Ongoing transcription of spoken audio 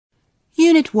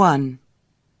Unit 1.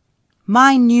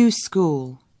 My new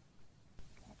school.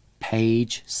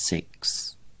 Page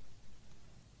 6.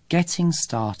 Getting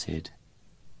started.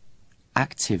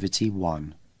 Activity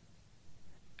 1.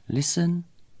 Listen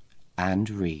and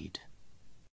read.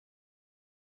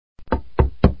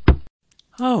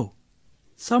 Oh,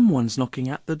 someone's knocking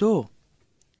at the door.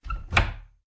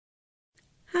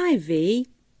 Hi, V.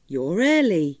 You're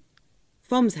early.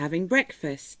 Fom's having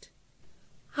breakfast.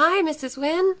 Hi, Mrs.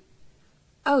 Wynne.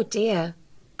 Oh dear,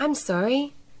 I'm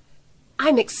sorry.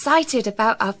 I'm excited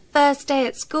about our first day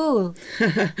at school.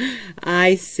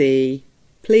 I see.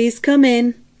 Please come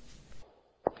in.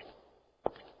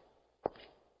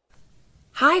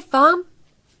 Hi, Fom.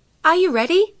 Are you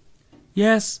ready?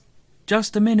 Yes,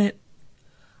 just a minute.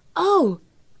 Oh,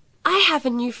 I have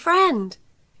a new friend.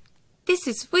 This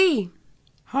is Wee.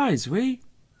 Hi, Zwi.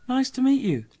 Nice to meet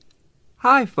you.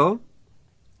 Hi, Fom.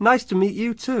 Nice to meet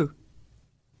you too.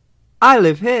 I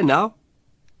live here now.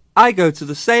 I go to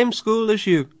the same school as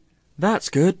you. That's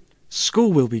good.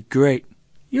 School will be great.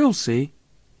 You'll see.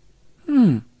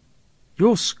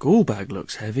 Your school bag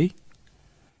looks heavy.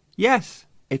 Yes,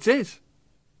 it is.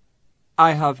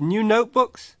 I have new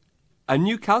notebooks, a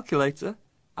new calculator,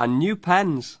 and new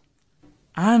pens.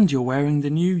 And you're wearing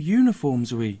the new uniform,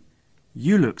 Zwi.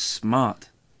 You look smart.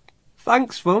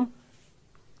 Thanks, Fom.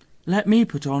 Let me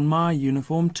put on my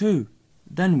uniform too.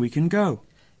 Then we can go.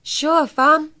 Sure,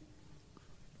 Fom.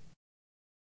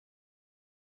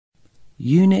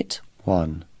 Unit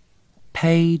 1.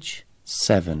 Page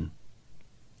 7.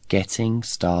 Getting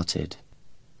started.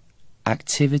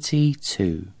 Activity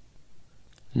 2.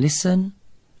 Listen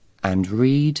and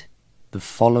read the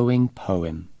following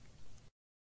poem.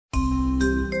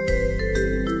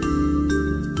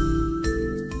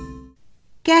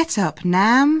 Get up,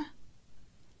 Nam.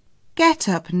 Get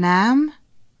up, Nam.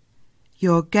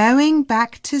 You're going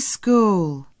back to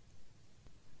school.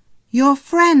 Your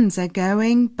friends are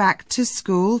going back to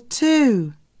school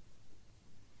too.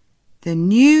 The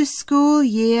new school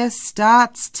year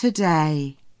starts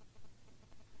today.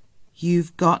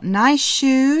 You've got nice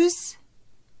shoes.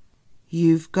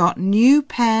 You've got new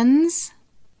pens.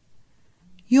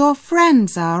 Your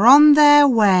friends are on their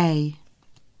way.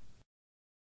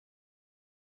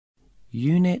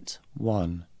 Unit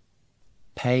 1.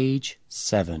 Page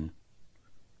 7.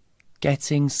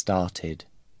 Getting started.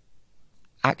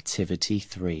 Activity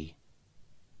 3.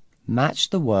 Match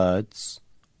the words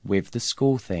with the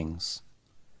school things.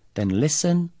 Then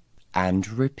listen and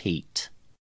repeat.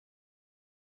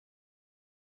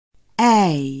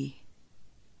 A.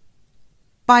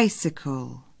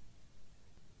 Bicycle.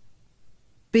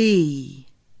 B.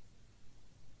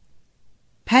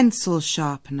 Pencil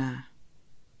sharpener.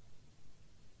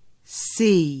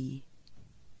 C.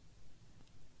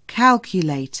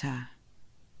 Calculator.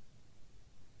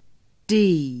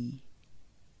 D.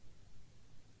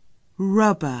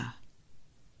 Rubber.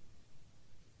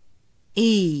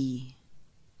 E.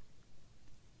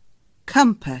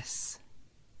 Compass.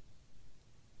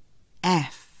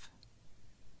 F.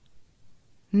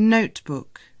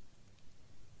 Notebook.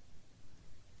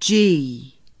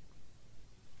 G.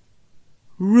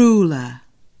 Ruler.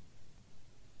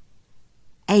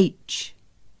 H.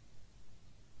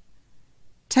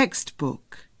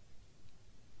 Textbook.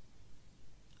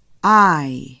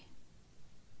 I.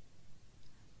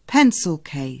 Pencil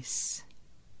case.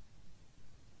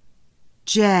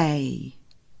 J.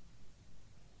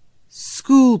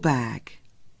 School bag.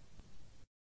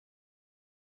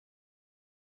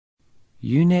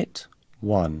 Unit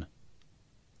 1.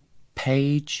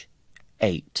 Page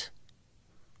 8.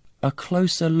 A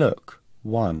closer look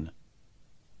 1.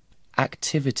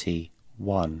 Activity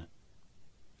 1.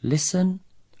 Listen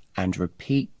and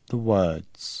repeat the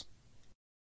words.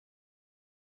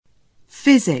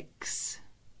 Physics.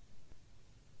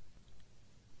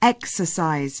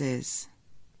 Exercises.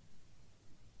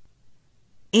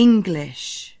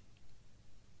 English.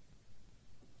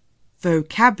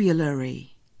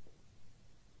 Vocabulary.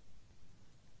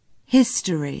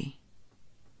 History.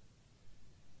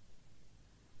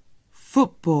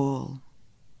 Football.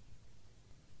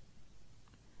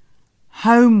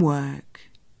 Homework.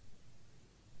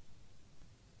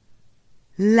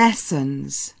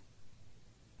 Lessons.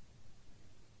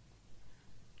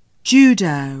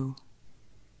 Judo.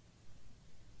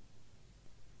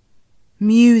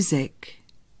 Music.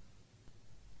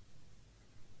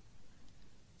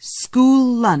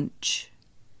 School lunch.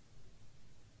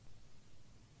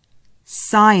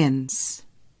 Science.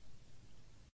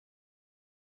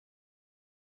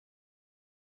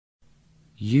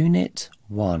 Unit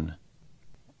 1.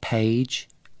 Page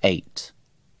 8.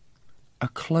 A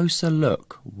closer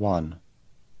look 1.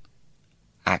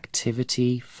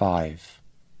 Activity 5.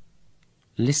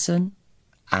 Listen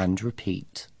and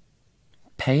repeat.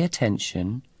 Pay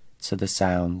attention to the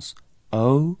sounds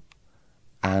O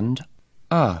and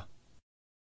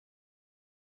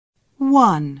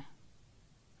 1.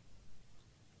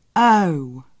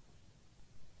 O.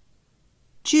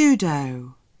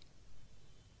 Judo.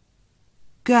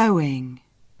 Going.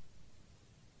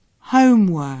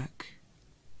 Homework.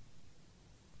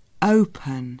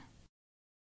 Open.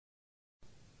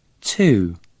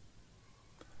 2.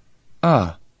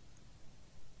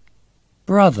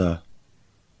 Brother.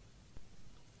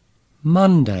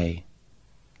 Monday.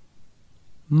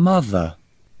 Mother.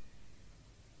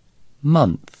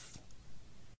 Month.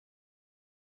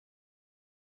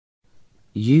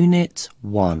 Unit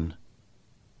 1,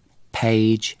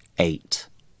 page 8.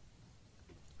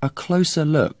 A closer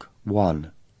look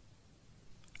 1.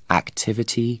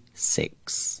 Activity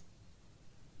 6.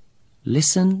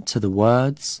 Listen to the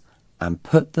words and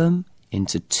put them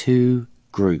into 2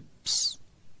 groups.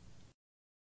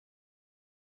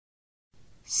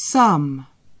 Some.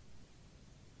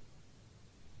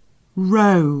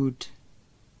 Road.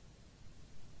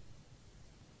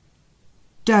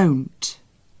 Don't.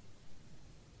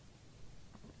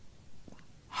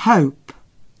 Hope.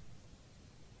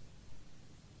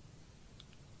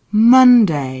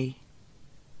 Monday.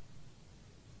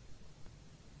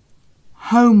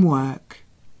 Homework.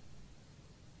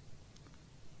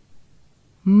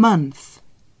 Month.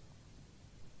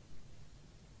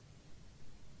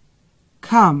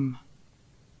 Come.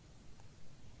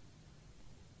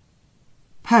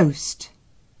 Post.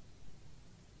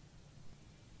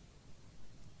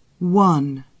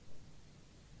 1.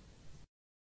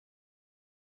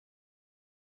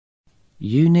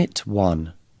 Unit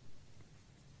 1,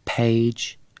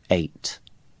 page 8.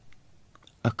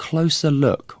 A closer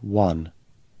look 1.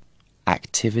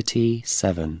 Activity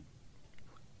 7.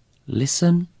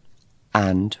 Listen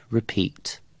and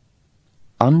repeat.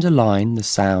 Underline the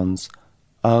sounds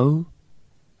O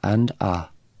and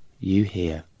you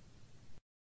hear.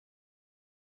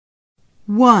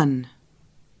 1.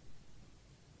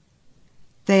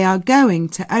 They are going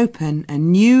to open a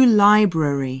new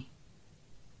library.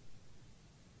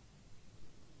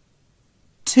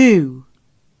 2.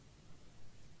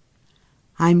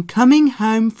 I'm coming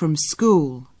home from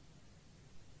school.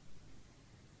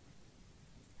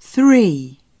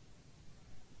 3.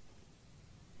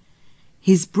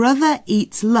 His brother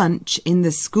eats lunch in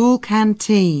the school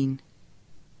canteen.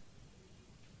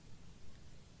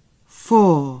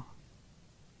 4.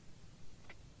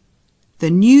 The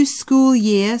new school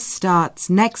year starts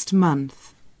next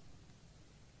month.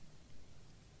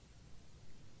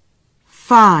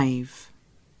 5.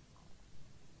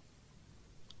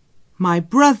 My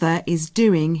brother is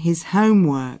doing his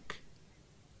homework.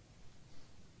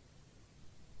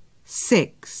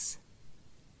 6.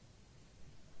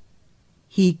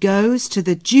 He goes to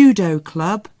the judo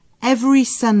club every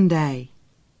Sunday.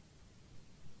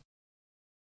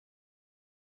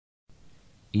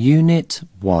 Unit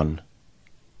 1,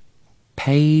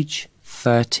 page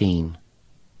 13.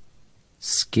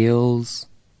 Skills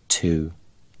 2.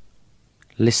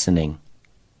 Listening.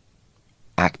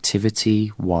 Activity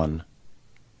 1.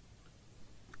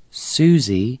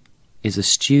 Susie is a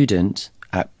student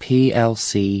at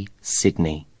PLC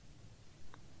Sydney.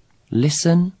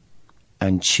 Listen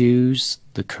and choose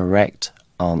the correct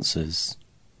answers.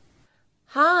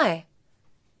 Hi,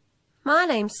 my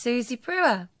name's Susie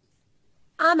Brewer.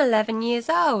 I'm 11 years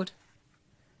old.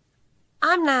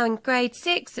 I'm now in grade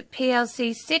 6 at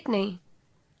PLC Sydney.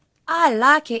 I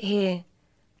like it here,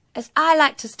 as I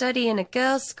like to study in a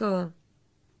girls' school.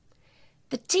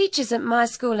 The teachers at my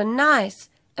school are nice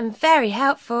and very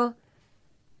helpful.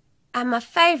 And my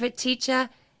favourite teacher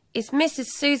is Mrs.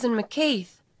 Susan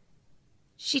McKeith.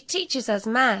 She teaches us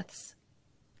maths.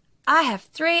 I have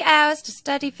 3 hours to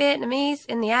study Vietnamese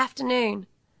in the afternoon.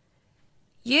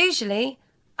 Usually,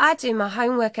 I do my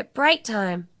homework at break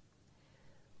time.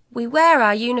 We wear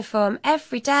our uniform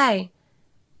every day,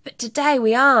 but today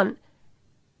we aren't,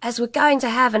 as we're going to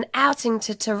have an outing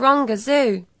to Taronga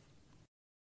Zoo.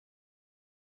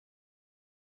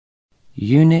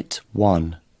 Unit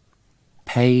 1,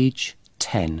 page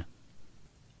 10.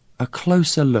 A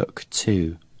closer look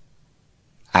 2.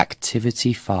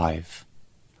 Activity 5.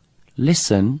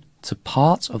 Listen to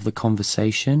part of the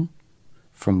conversation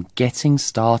from getting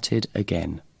started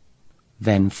again.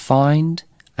 Then find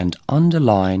and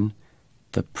underline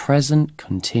the present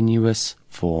continuous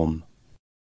form.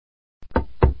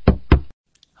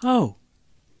 Oh,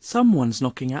 someone's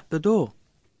knocking at the door.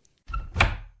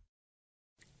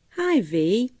 Hi,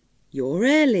 V. You're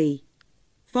early.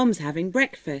 Vom's having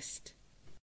breakfast.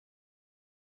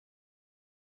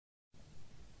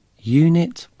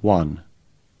 Unit 1,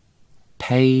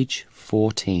 page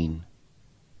 14.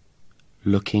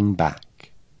 Looking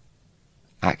back.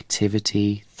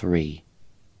 Activity 3.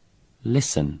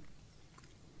 Listen.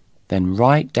 Then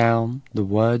write down the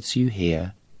words you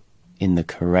hear in the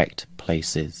correct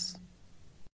places.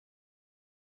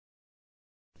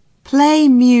 Play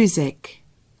music.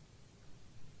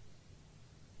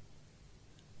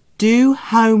 Do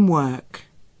homework.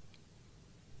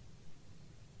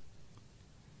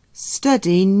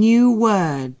 Study new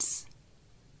words.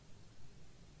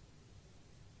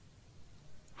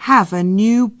 Have a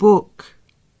new book.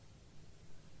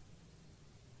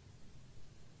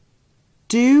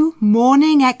 Do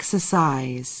morning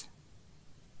exercise.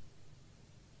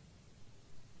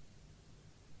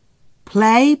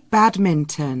 Play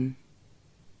badminton.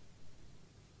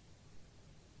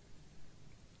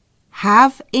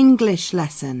 Have English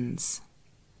lessons.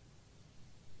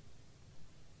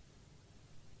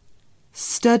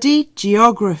 Study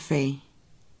geography.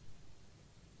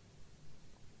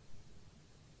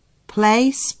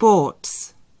 Play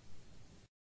sports.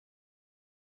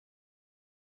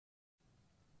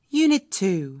 Unit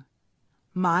 2.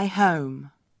 My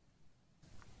home.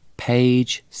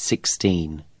 Page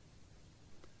 16.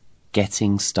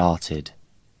 Getting started.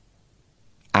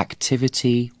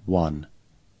 Activity 1.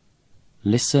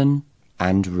 Listen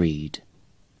and read.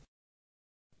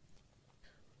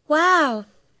 Wow,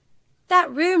 that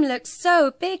room looks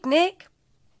so big, Nick.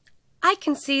 I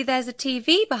can see there's a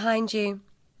TV behind you.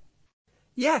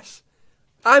 Yes,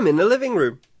 I'm in the living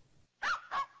room.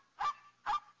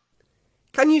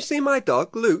 Can you see my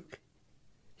dog, Luke?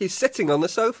 He's sitting on the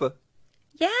sofa.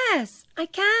 Yes, I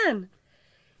can.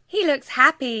 He looks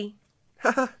happy.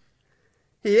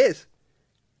 He is.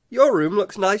 Your room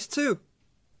looks nice too.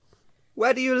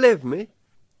 Where do you live, me?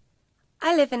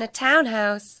 I live in a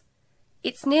townhouse.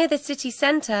 It's near the city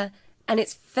centre and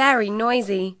it's very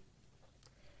noisy.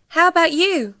 How about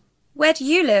you? Where do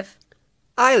you live?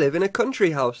 I live in a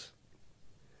country house.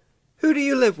 Who do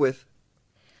you live with?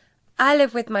 I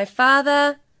live with my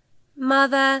father,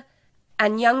 mother,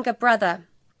 and younger brother.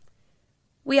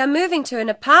 We are moving to an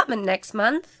apartment next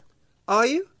month. Are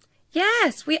you?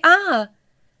 Yes, we are.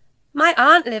 My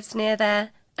aunt lives near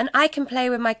there, and I can play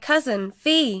with my cousin,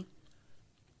 Fee.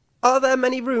 Are there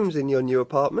many rooms in your new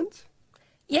apartment?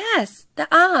 Yes,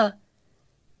 there are.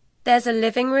 There's a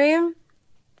living room,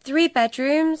 3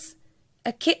 bedrooms,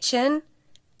 a kitchen,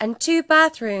 and 2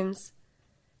 bathrooms.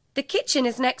 The kitchen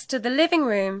is next to the living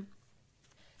room.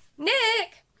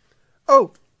 Nick!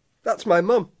 Oh, that's my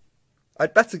mum.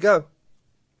 I'd better go.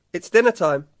 It's dinner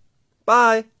time.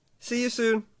 Bye. See you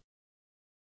soon.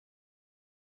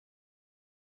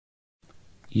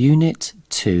 Unit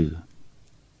 2,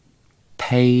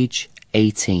 page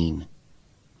 18.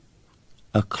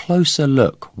 A closer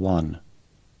look 1.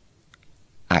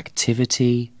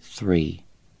 Activity 3.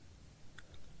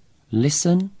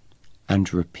 Listen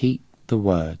and repeat the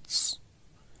words.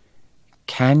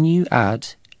 Can you add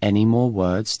any more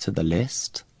words to the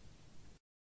list?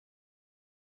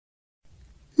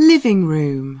 Living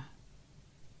room.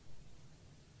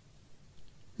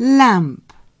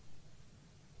 Lamp.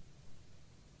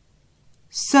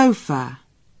 Sofa.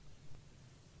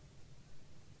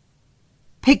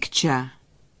 Picture.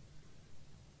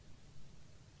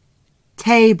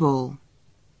 Table.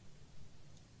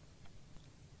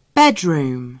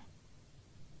 Bedroom.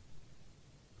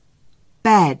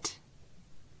 Bed.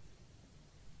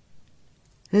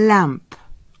 Lamp.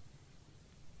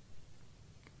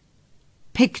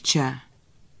 Picture.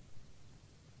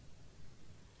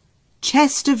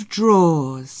 Chest of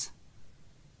drawers.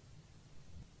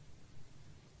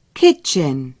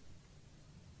 Kitchen.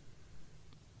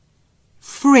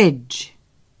 Fridge.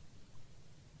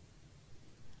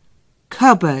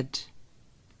 Cupboard.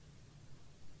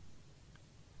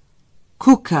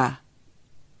 Cooker.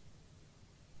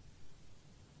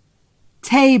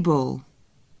 Table.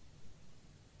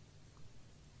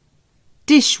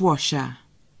 Dishwasher.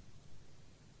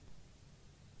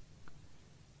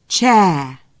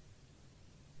 Chair.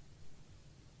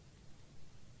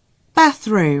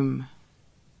 Bathroom.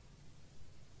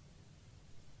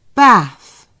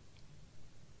 Bath.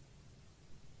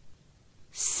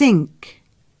 Sink.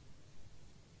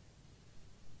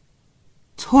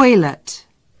 Toilet.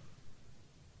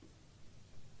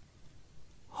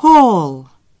 Hall.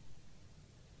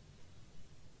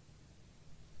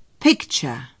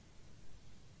 Picture.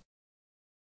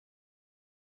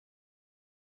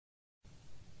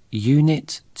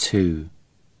 Unit 2,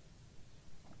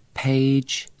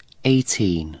 page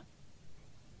 18.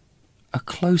 A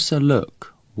closer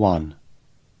look 1.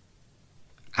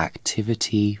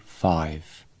 Activity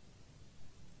 5.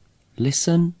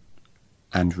 Listen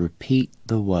and repeat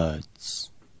the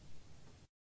words.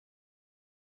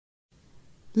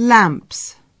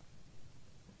 Lamps,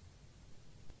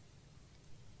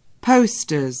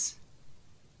 posters,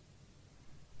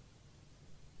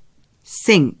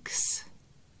 sinks,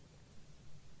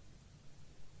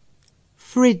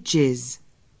 fridges,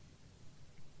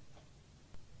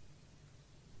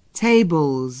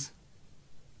 tables,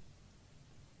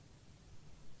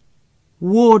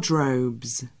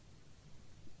 wardrobes,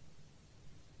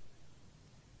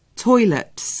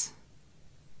 toilets,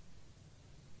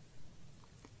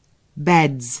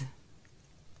 beds.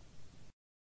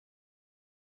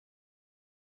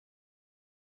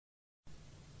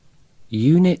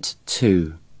 Unit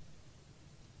 2,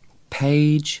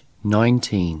 page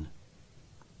 19.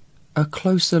 A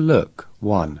closer look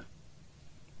 1.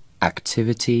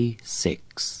 Activity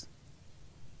 6.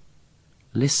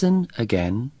 Listen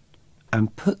again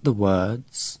and put the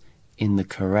words in the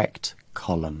correct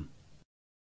column.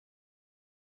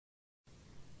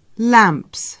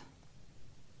 Lamps,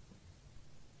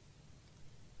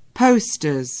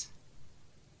 posters,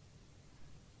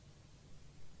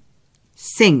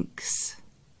 sinks,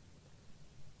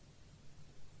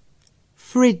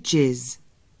 fridges,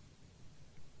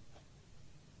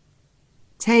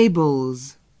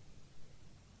 tables,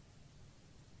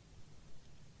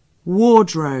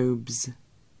 wardrobes,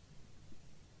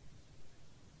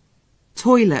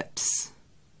 toilets,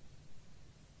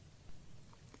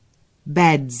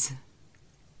 beds.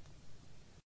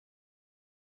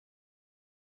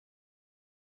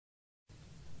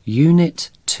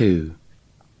 Unit 2,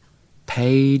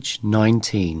 page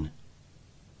 19.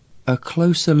 A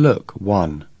closer look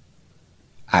 1.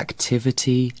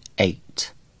 Activity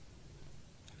 8.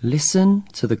 Listen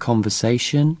to the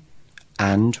conversation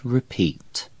and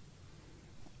repeat.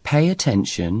 Pay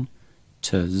attention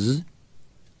to z,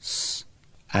 s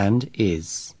and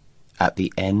is at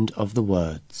the end of the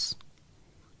words.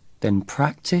 Then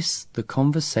practice the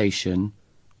conversation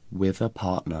with a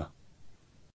partner.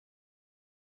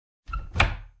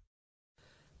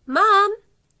 Mum,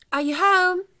 are you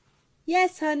home?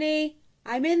 Yes, honey,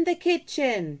 I'm in the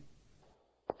kitchen.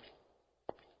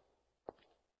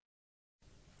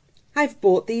 I've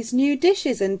bought these new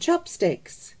dishes and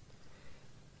chopsticks.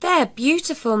 They're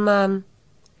beautiful, Mum.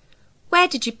 Where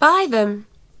did you buy them?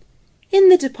 In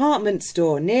the department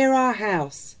store near our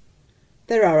house.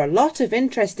 There are a lot of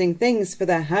interesting things for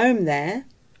the home there.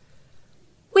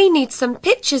 We need some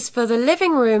pictures for the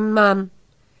living room, Mum.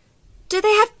 Do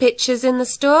they have pictures in the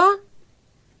store?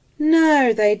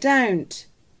 No, they don't.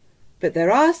 But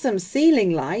there are some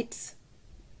ceiling lights.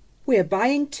 We're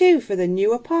buying 2 for the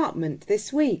new apartment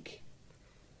this week.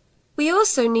 We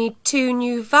also need 2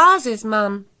 new vases,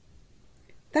 Mum.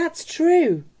 That's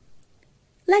true.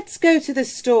 Let's go to the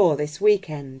store this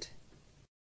weekend.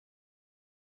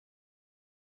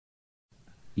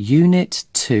 Unit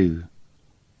 2,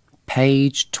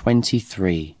 page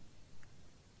 23.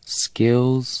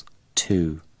 Skills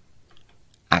 2.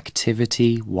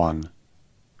 Activity 1.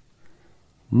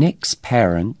 Nick's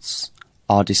parents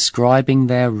are describing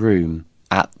their room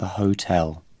at the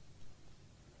hotel.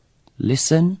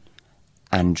 Listen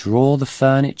and draw the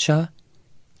furniture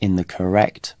in the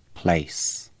correct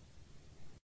place.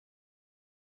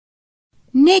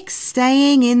 Nick's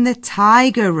staying in the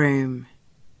tiger room.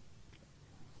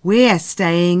 We're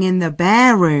staying in the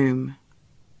bear room.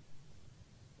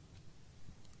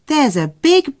 There's a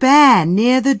big bear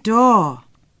near the door.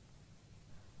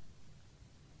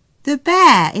 The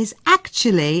bear is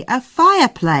actually a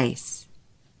fireplace.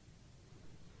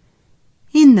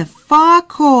 In the far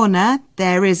corner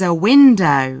there is a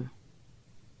window.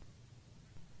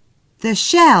 The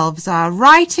shelves are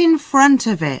right in front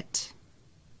of it.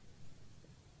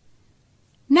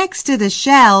 Next to the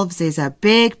shelves is a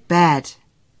big bed.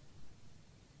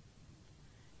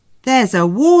 There's a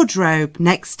wardrobe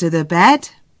next to the bed.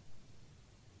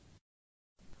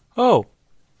 Oh,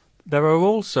 there are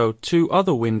also 2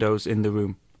 other windows in the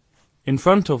room. In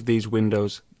front of these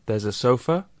windows there's a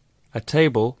sofa, a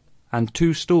table and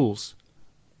 2 stools.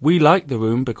 We like the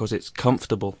room because it's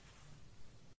comfortable.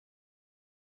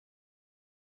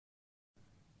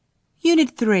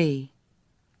 Unit 3.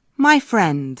 My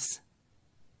friends.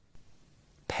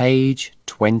 Page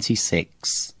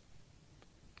 26.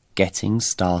 Getting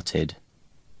started.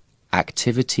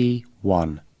 Activity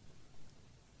 1.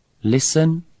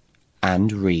 Listen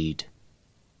and read.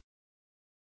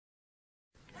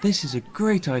 This is a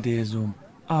great idea, Zoom.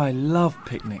 I love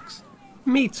picnics.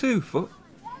 Me too, Foot.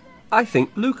 I think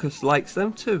Lucas likes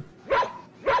them too.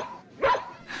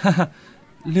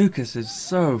 Lucas is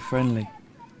so friendly.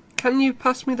 Can you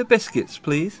pass me the biscuits,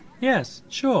 please? Yes,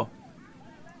 sure.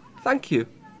 Thank you.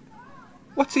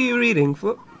 What are you reading,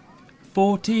 Foot?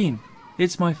 14.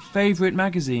 It's my favourite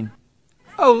magazine.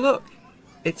 Oh, look.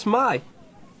 It's Mai.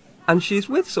 And she's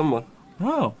with someone.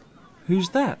 Oh, who's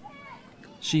that?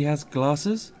 She has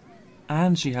glasses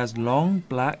and she has long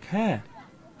black hair.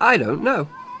 I don't know.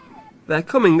 They're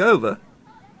coming over.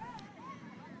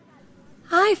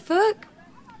 Hi, Fook.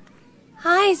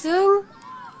 Hi, Zung.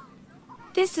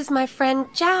 This is my friend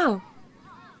Chào.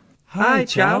 Hi,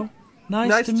 Chào.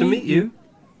 Nice to meet you.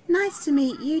 Nice to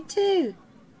meet you too.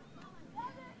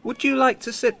 Would you like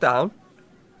to sit down?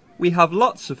 We have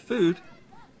lots of food.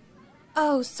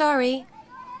 Oh, sorry.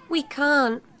 We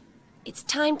can't. It's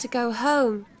time to go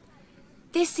home.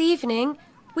 This evening,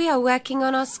 we are working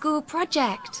on our school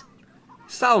project.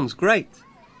 Sounds great.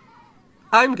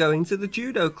 I'm going to the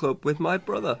judo club with my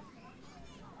brother.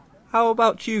 How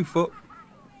about you, Foot?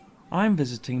 I'm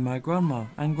visiting my grandma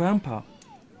and grandpa.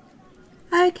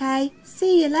 Okay,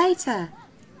 see you later.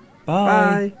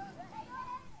 Bye. Bye.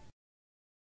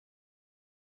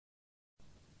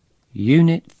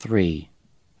 Unit 3,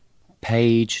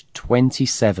 page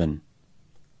 27.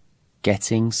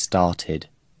 Getting started.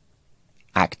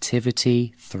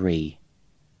 Activity 3.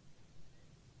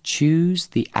 Choose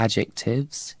the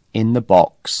adjectives in the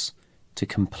box to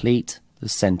complete the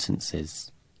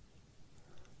sentences.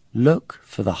 Look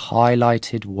for the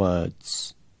highlighted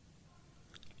words.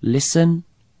 Listen,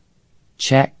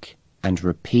 check and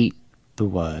repeat the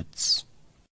words.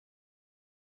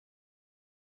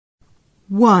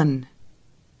 1.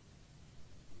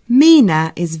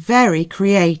 Mina is very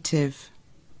creative.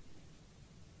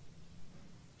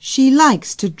 She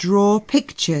likes to draw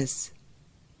pictures.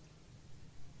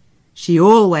 She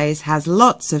always has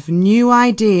lots of new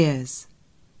ideas.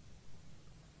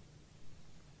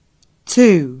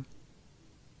 2.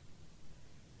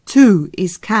 Tu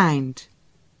is kind.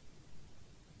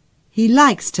 He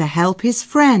likes to help his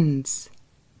friends.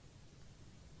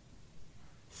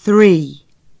 3.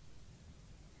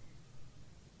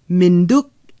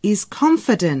 Minduk is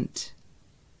confident.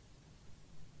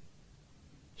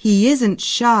 He isn't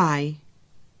shy.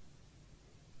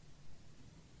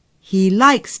 He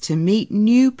likes to meet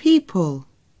new people.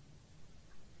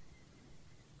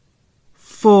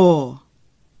 4.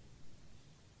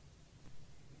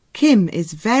 Kim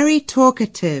is very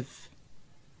talkative.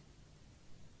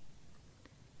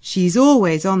 She's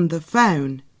always on the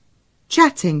phone,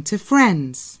 chatting to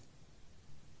friends.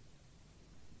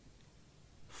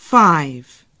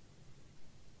 5.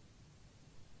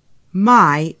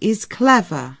 Mai is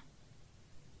clever.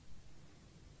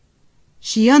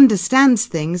 She understands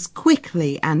things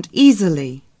quickly and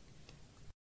easily.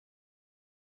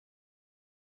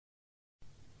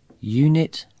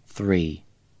 Unit 3,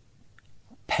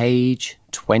 page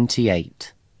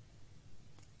 28.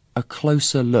 A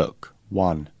closer look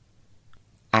 1.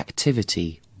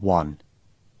 Activity 1.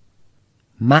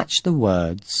 Match the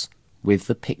words with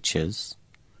the pictures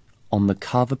on the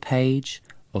cover page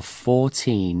of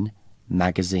 14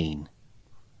 magazine.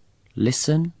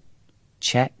 Listen,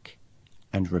 check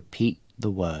and repeat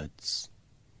the words.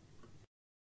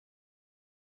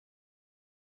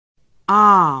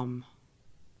 Arm,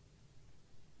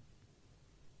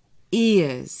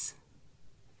 ears,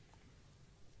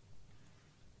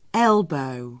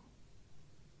 elbow,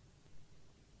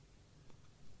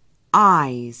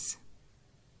 eyes,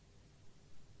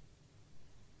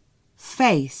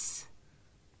 face,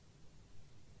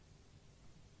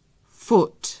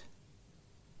 foot,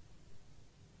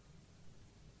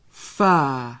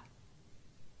 fur,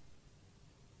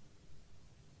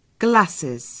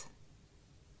 glasses,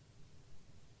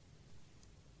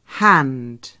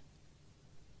 hand,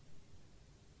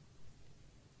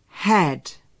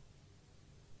 head,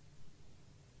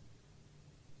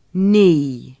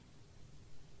 knee,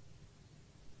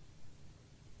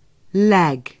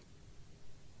 leg,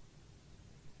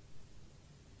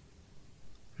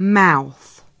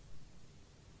 mouth,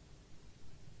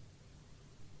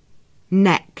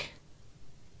 neck,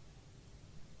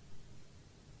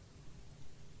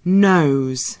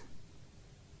 nose,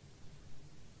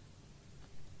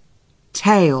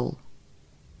 tail,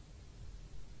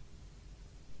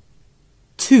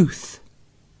 tooth,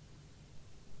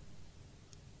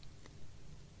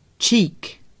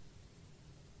 cheek,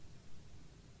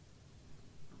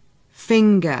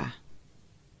 finger,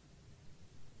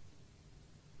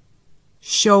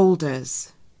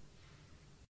 shoulders.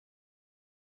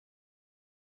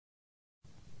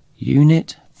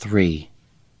 Unit 3,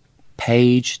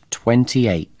 page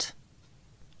 28.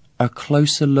 A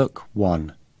closer look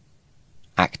 1.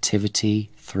 Activity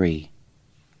 3.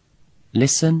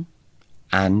 Listen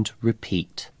and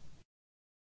repeat.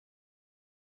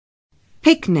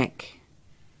 Picnic.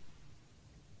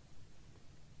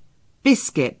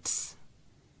 Biscuits.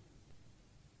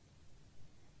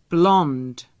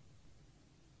 Blonde.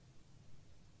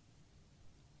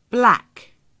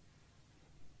 Black.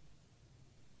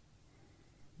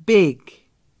 Big.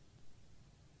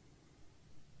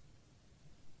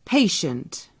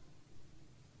 Patient.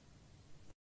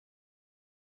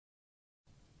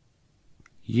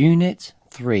 Unit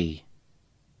 3,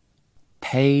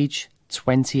 page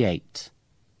 28.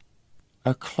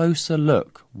 A closer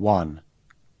look 1.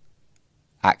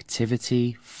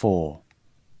 Activity 4.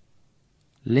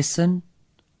 Listen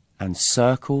and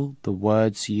circle the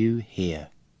words you hear.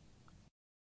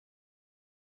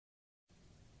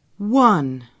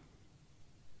 1.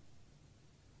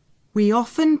 We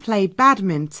often play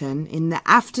badminton in the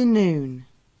afternoon.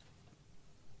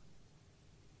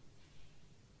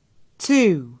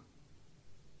 2.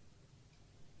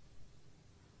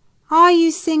 Are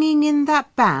you singing in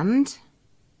that band?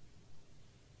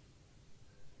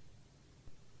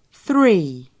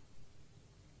 3.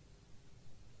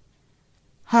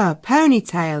 Her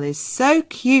ponytail is so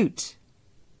cute.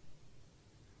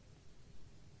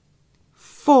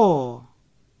 4.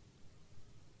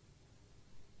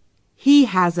 He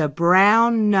has a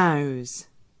brown nose.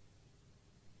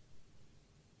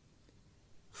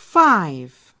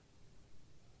 5.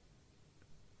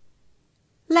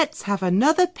 Let's have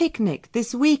another picnic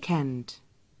this weekend.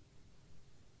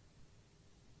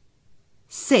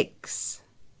 6.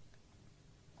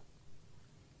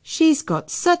 She's got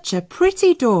such a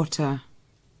pretty daughter.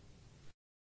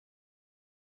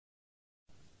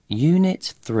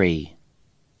 Unit 3,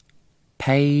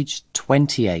 page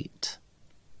 28.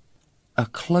 A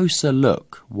closer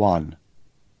look 1.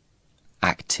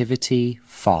 Activity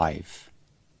 5.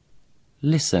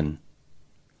 Listen.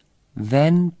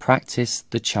 Then practice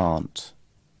the chant.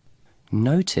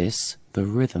 Notice the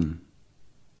rhythm.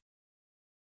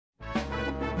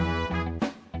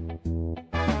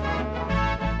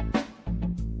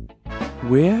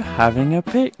 We're having a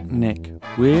picnic.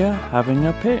 We're having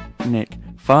a picnic.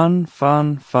 Fun,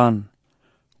 fun, fun.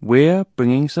 We're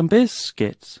bringing some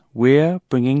biscuits. We're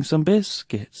bringing some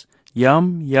biscuits.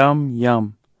 Yum, yum,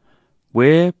 yum.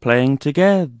 We're playing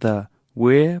together.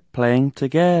 We're playing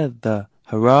together.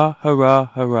 Hurrah, hurrah,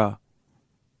 hurrah.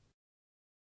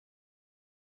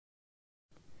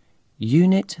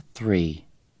 Unit 3,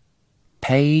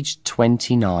 page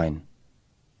 29.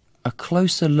 A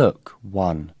closer look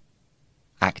 1.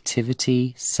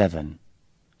 Activity 7.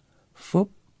 Phúc,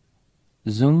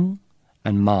 Dung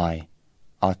and Mai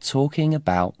are talking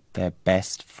about their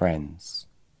best friends.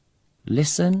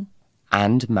 Listen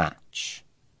and match.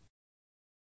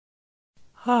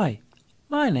 Hi,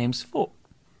 my name's Phúc.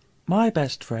 My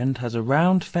best friend has a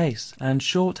round face and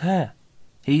short hair.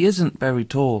 He isn't very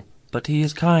tall, but he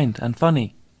is kind and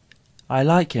funny. I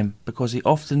like him because he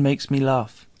often makes me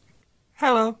laugh.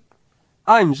 Hello,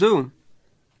 I'm Zoom.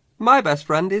 My best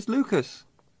friend is Lucas.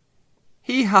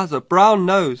 He has a brown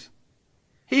nose.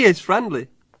 He is friendly.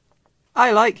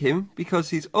 I like him because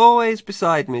he's always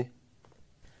beside me.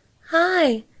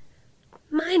 Hi,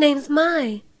 my name's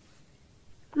Mai.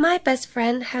 My best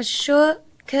friend has short,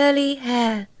 curly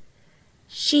hair.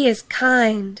 She is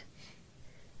kind.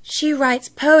 She writes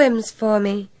poems for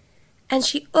me, and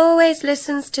she always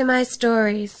listens to my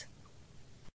stories.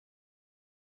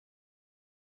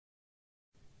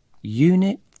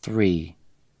 Unit 3,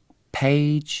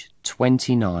 page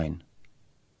 29.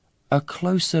 A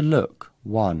closer look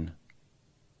 1.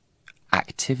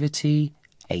 Activity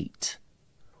 8.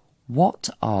 What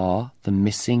are the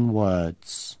missing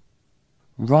words?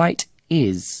 Write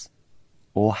is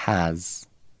or has.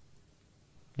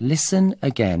 Listen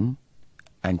again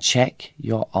and check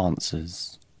your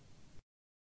answers.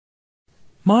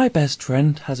 My best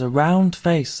friend has a round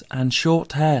face and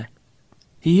short hair.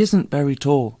 He isn't very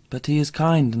tall, but he is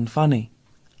kind and funny.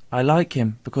 I like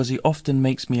him because he often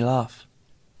makes me laugh.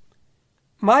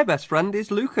 My best friend is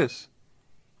Lucas.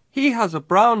 He has a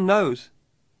brown nose.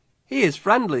 He is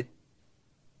friendly.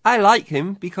 I like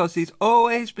him because he's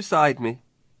always beside me.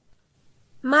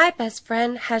 My best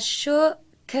friend has short,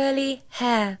 curly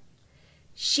hair.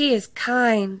 She is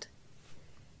kind.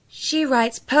 She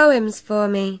writes poems for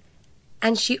me,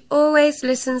 and she always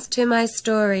listens to my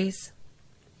stories.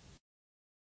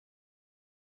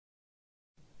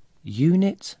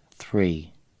 Unit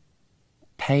 3,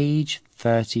 page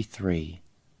 33.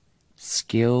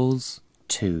 Skills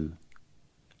 2.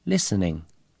 Listening.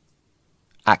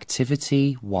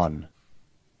 Activity 1.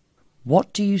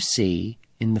 What do you see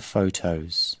in the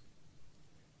photos.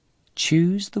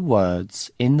 Choose the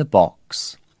words in the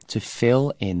box to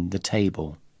fill in the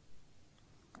table.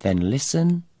 Then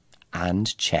listen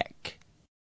and check.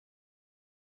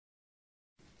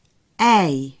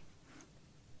 A.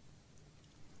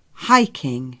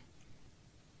 Hiking.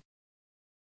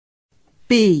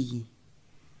 B.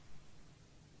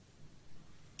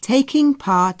 Taking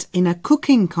part in a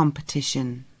cooking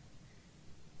competition.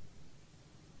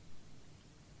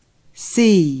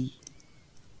 C.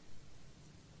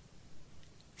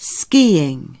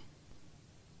 Skiing.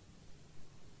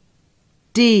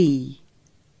 D.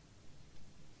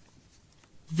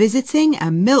 Visiting a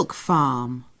milk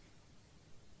farm.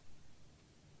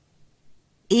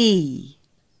 E.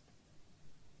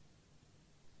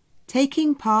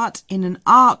 Taking part in an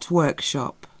art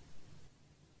workshop.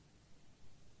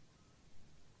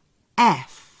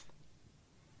 F.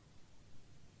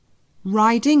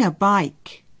 Riding a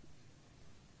bike.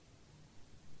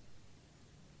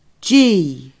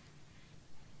 G.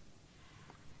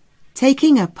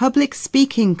 Taking a public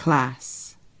speaking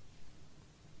class.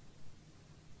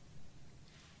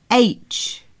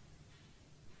 H.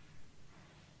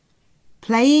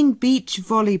 Playing beach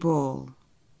volleyball.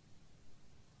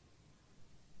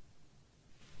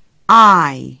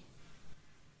 I.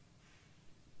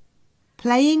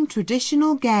 Playing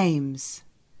traditional games.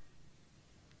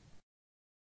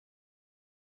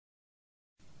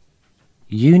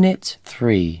 Unit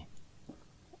 3,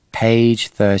 page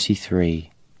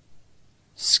 33.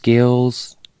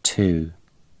 Skills 2.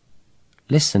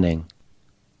 Listening.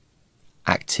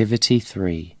 Activity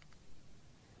 3.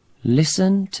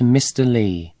 Listen to Mr.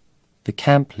 Lee, the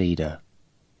camp leader,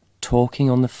 talking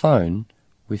on the phone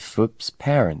with Phup's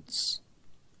parents.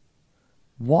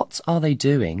 What are they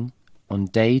doing on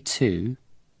day 2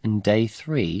 and day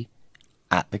 3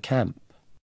 at the camp?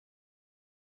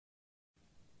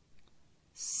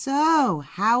 So,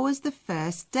 how was the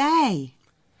first day?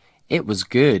 It was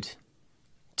good.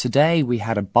 Today we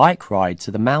had a bike ride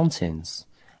to the mountains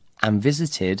and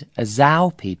visited a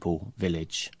Zhao people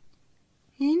village.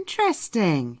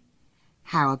 Interesting.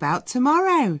 How about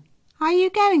tomorrow? Are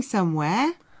you going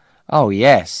somewhere? Oh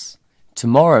yes,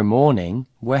 tomorrow morning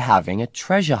we're having a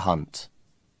treasure hunt.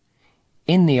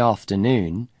 In the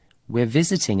afternoon we're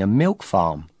visiting a milk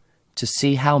farm to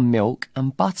see how milk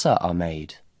and butter are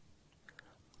made.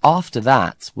 After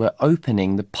that we're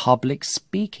opening the public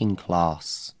speaking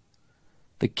class.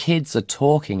 The kids are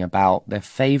talking about their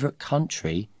favourite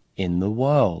country in the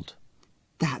world.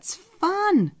 That's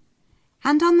fun.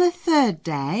 And on the third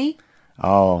day?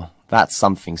 Oh, that's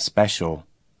something special.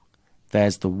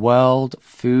 There's the World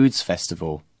Foods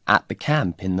Festival at the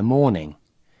camp in the morning,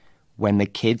 when the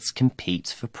kids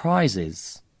compete for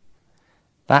prizes.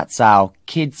 That's our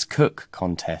Kids Cook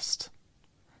contest.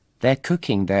 They're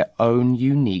cooking their own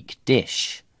unique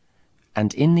dish.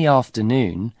 And in the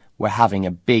afternoon, we're having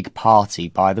a big party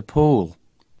by the pool.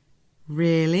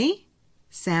 Really?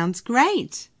 Sounds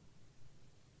great.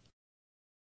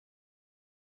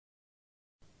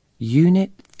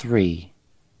 Unit 3,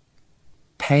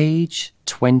 page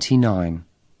 29.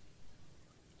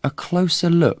 A closer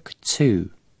look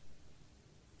 2.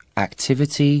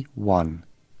 Activity 1.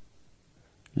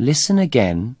 Listen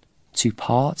again to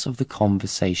part of the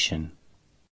conversation.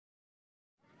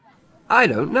 I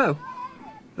don't know.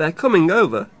 They're coming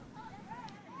over.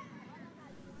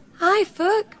 Hi,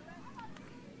 Phuc.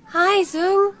 Hi,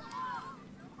 Zung.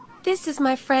 This is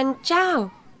my friend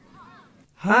Chào.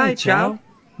 Hi, Chào.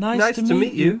 Nice to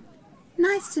meet you.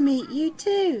 Nice to meet you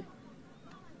too.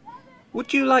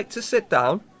 Would you like to sit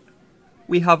down?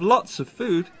 We have lots of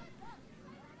food.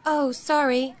 Oh,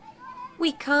 sorry.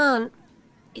 We can't.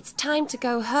 It's time to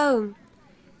go home.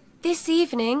 This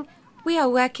evening, we are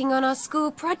working on our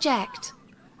school project.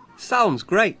 Sounds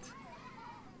great.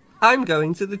 I'm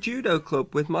going to the judo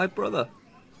club with my brother.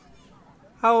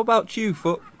 How about you,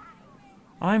 Phuc?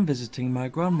 I'm visiting my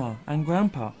grandma and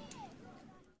grandpa.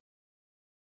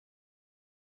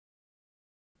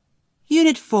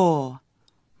 Unit 4.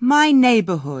 My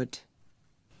neighbourhood.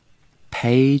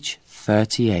 Page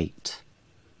 38.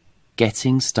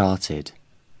 Getting started.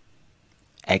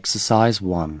 Exercise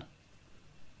 1.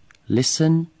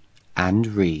 Listen and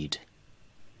read.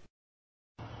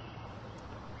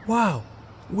 Wow,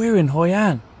 we're in Hoi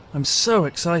An. I'm so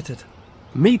excited.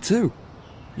 Me too.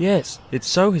 Yes, it's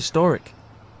so historic.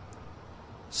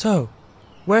 So,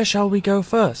 where shall we go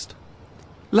first?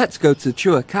 Let's go to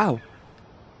Chua Khao.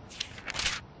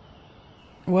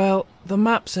 Well, the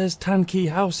map says Tan Ki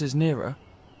House is nearer.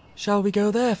 Shall we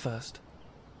go there first?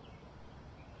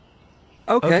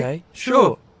 Okay,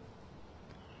 sure.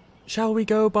 Shall we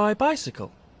go by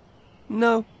bicycle?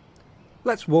 No.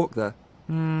 Let's walk there.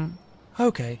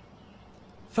 Okay.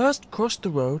 First cross the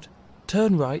road,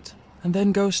 turn right, and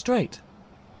then go straight.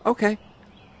 Okay.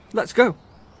 Let's go.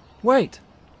 Wait.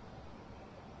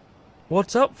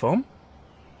 What's up, Vom?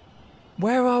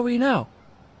 Where are we now?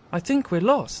 I think we're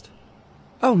lost.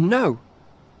 Oh no.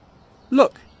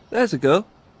 Look, there's a girl.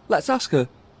 Let's ask her.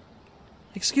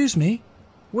 Excuse me,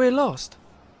 we're lost.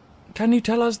 Can you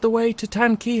tell us the way to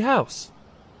Tan Key House?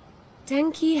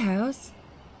 Tan Key House?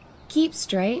 Keep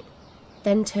straight,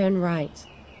 then turn right.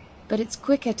 But it's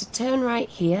quicker to turn right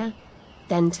here,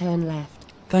 then turn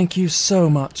left. Thank you so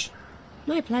much.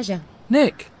 My pleasure.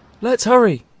 Nick, let's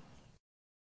hurry.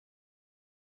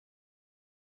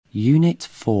 Unit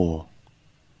 4,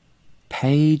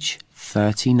 page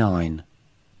 39.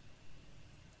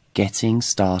 Getting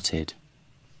started.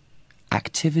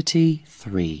 Activity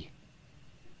 3.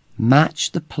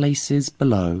 Match the places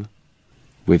below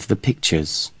with the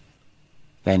pictures.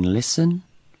 Then listen,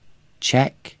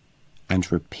 check, and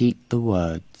repeat the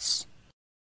words.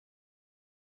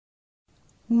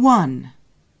 1.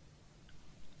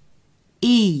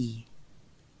 E.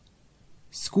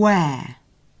 Square.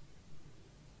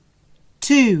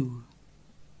 2.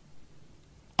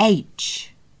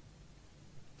 H.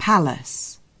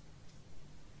 Palace.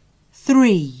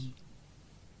 3.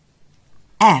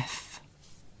 F.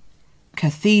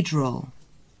 Cathedral.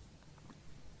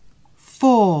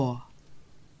 4.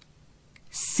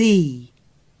 C.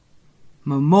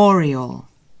 Memorial.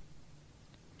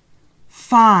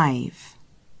 5.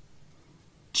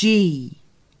 G.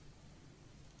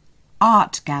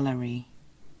 Art gallery.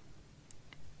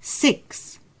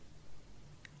 6.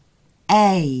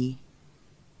 A.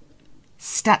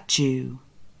 Statue.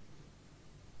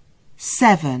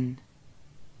 7.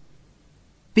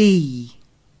 B.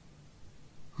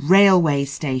 Railway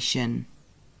station.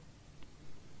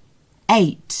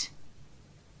 8.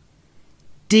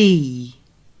 D.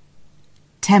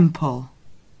 Temple.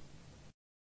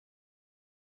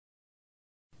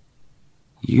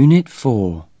 Unit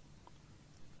 4,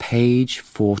 page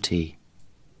 40.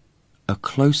 A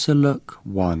closer look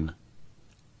 1.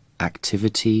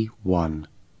 Activity 1.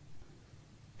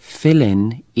 Fill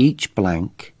in each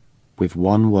blank with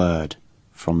one word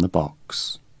from the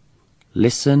box.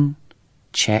 Listen,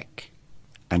 check,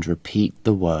 and repeat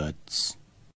the words.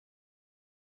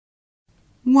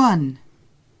 1.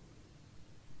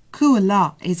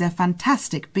 Kuala is a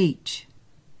fantastic beach.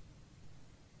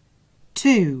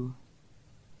 2.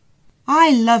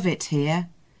 I love it here.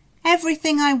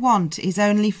 Everything I want is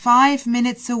only 5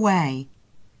 minutes away.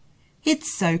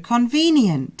 It's so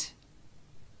convenient.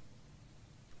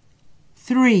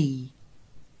 3.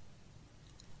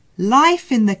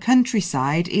 Life in the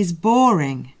countryside is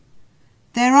boring.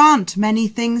 There aren't many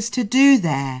things to do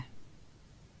there.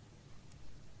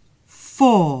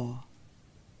 4.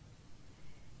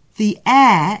 The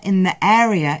air in the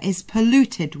area is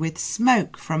polluted with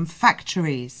smoke from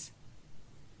factories.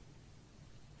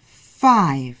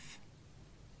 5.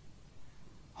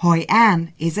 Hoi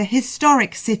An is a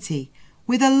historic city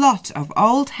with a lot of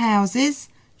old houses,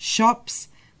 shops,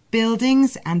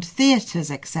 buildings and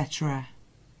theatres, etc.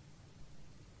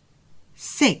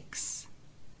 6.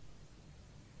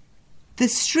 The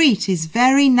street is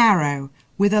very narrow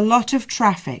with a lot of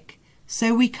traffic,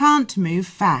 so we can't move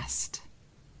fast.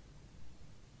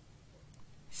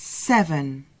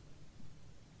 7.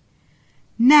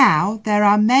 Now there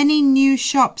are many new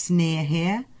shops near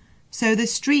here, so the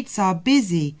streets are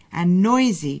busy and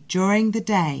noisy during the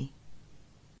day.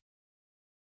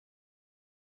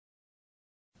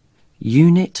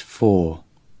 Unit 4,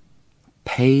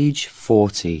 page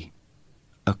 40.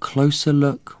 A closer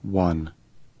look 1.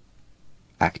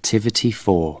 Activity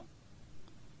 4.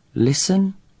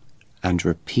 Listen and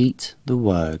repeat the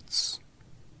words.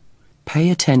 Pay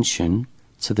attention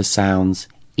to the sounds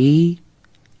E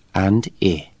and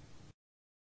I.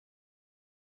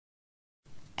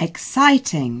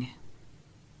 Exciting.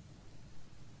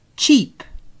 Cheap.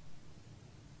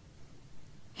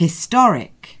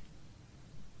 Historic.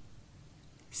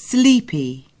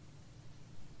 Sleepy.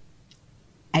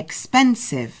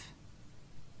 Expensive.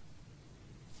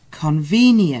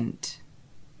 Convenient.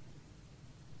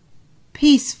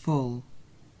 Peaceful.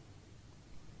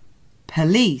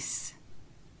 Police.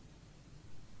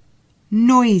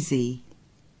 Noisy.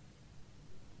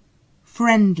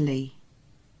 Friendly.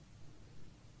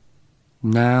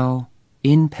 Now,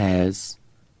 in pairs,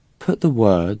 put the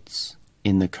words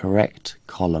in the correct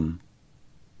column.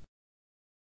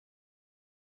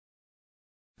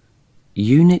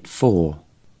 Unit 4,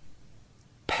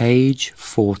 page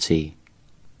 40.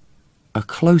 A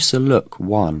closer look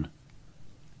 1.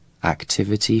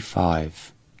 Activity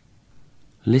 5.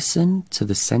 Listen to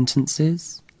the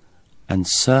sentences and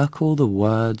circle the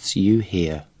words you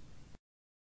hear.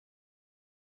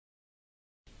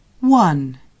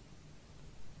 1.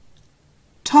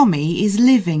 Tommy is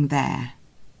living there.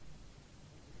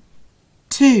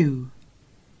 2.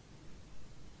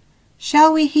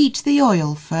 Shall we heat the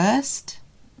oil first?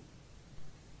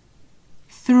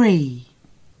 3.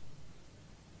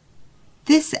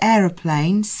 This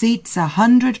aeroplane seats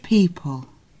 100 people.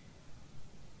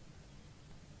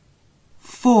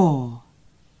 4.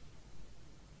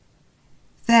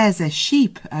 There's a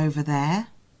sheep over there.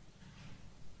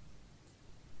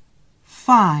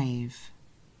 5.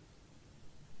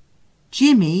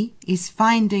 Jimmy is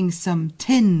finding some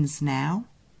tins now.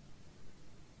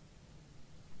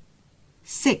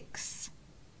 6.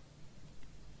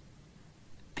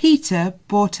 Peter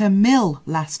bought a mill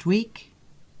last week.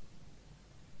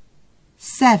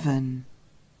 7.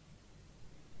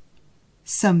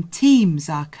 Some teams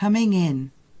are coming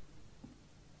in.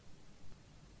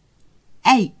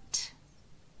 8.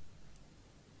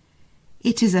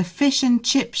 It is a fish and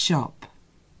chip shop.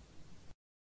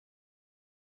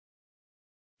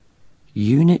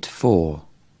 Unit 4,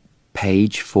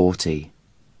 page 40.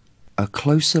 A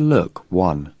closer look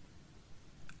 1.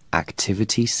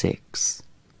 Activity 6.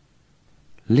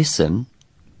 Listen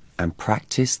and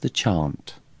practice the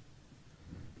chant.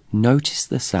 Notice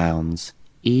the sounds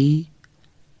E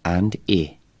and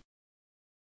I.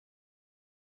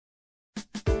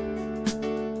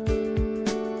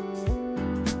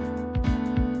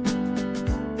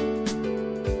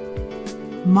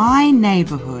 My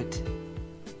neighbourhood.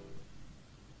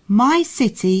 My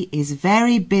city is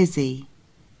very busy.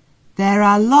 There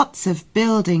are lots of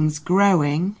buildings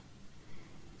growing.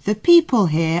 The people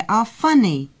here are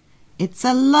funny. It's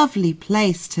a lovely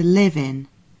place to live in.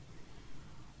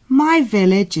 My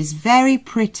village is very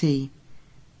pretty.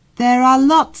 There are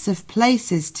lots of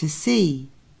places to see.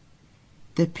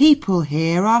 The people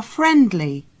here are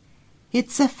friendly.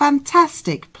 It's a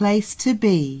fantastic place to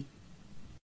be.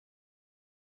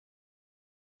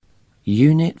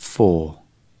 Unit 4,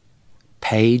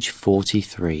 page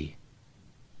 43.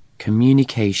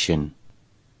 Communication.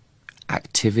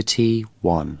 Activity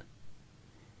 1.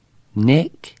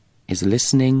 Nick is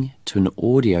listening to an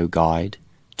audio guide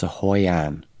to Hoi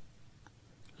An.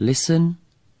 Listen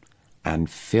and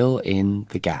fill in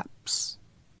the gaps.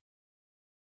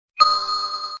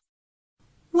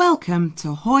 Welcome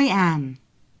to Hoi An.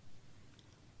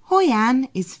 Hoi An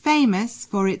is famous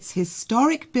for its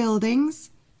historic buildings,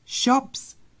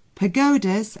 shops,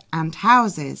 pagodas and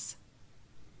houses.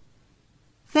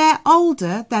 They're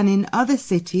older than in other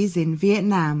cities in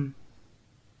Vietnam.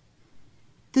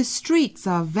 The streets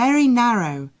are very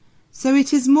narrow, so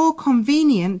it is more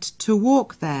convenient to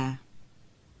walk there.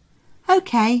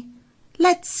 OK,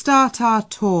 let's start our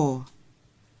tour.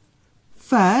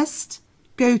 First,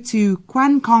 go to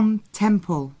Quan Com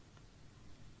Temple.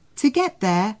 To get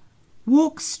there,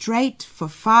 walk straight for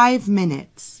 5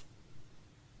 minutes.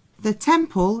 The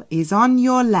temple is on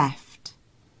your left.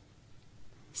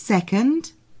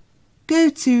 Second, go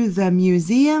to the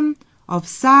Museum of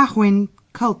Sa Huyn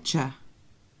Culture.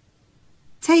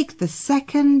 Take the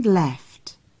second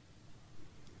left.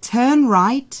 Turn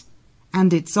right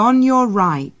and it's on your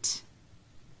right.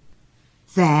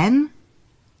 Then,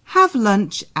 have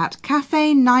lunch at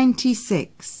Cafe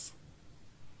 96.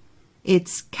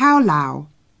 Its Cao Lao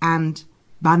and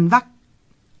Ban Vak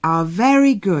are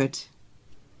very good.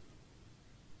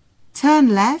 Turn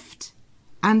left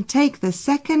and take the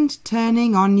second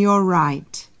turning on your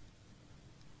right.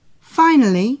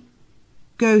 Finally,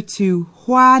 go to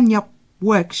Hoa Nhop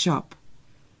Workshop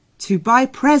to buy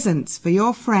presents for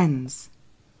your friends.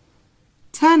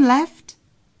 Turn left,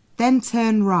 then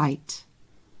turn right.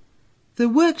 The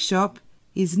workshop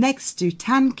is next to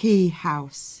Tan Ki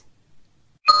House.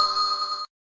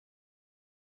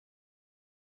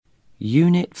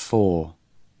 Unit 4,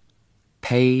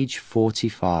 page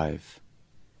 45.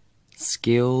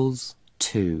 Skills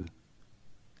 2.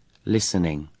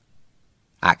 Listening.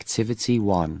 Activity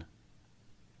 1.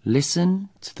 Listen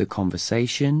to the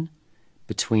conversation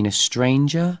between a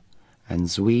stranger and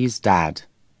Zui's dad.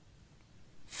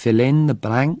 Fill in the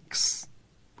blanks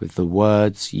with the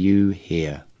words you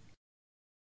hear.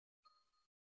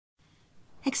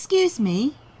 Excuse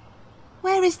me,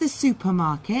 where is the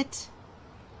supermarket?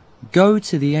 Go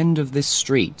to the end of this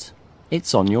street.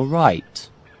 It's on your right.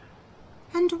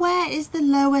 And where is the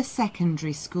lower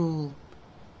secondary school?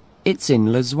 It's in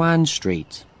Lazuan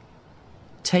Street.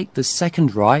 Take the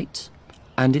second right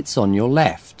and it's on your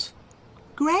left.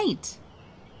 Great.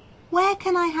 Where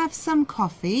can I have some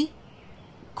coffee?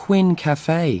 Quinn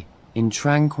Cafe in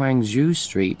Trang Quang Ju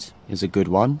Street is a good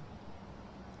one.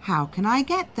 How can I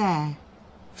get there?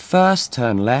 First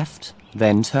turn left,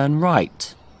 then turn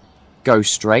right. Go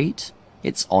straight,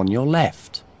 it's on your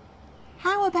left.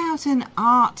 How about an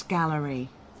art gallery?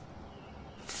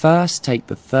 First take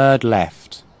the third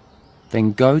left,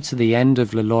 then go to the end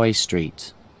of Leloy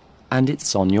Street, and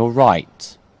it's on your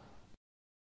right.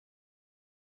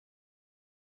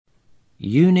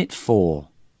 Unit 4,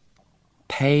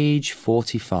 page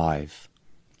 45.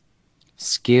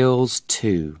 Skills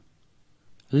 2.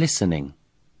 Listening.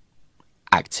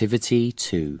 Activity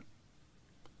 2.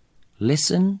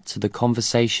 Listen to the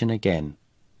conversation again.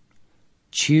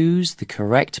 Choose the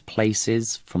correct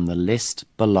places from the list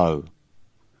below.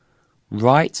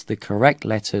 Write the correct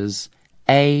letters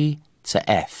A to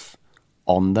F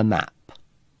on the map.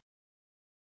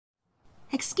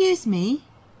 Excuse me,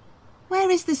 where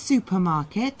is the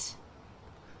supermarket?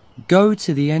 Go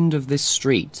to the end of this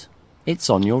street. It's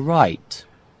on your right.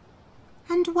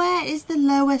 And where is the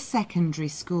lower secondary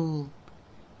school?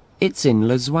 It's in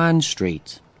Lezuan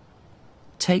Street.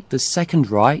 Take the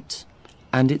second right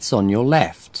and it's on your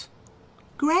left.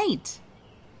 Great.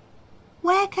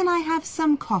 Where can I have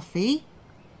some coffee?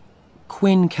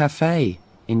 Quinn Cafe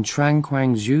in Trang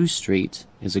Quang Ju Street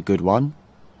is a good one.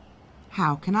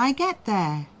 How can I get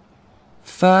there?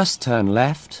 First turn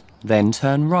left, then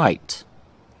turn right.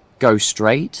 Go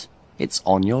straight, it's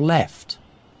on your left.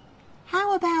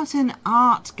 How about an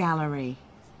art gallery?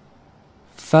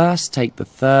 First take the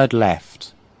third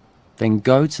left, then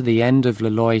go to the end of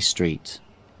Leloy Street,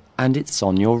 and it's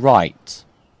on your right.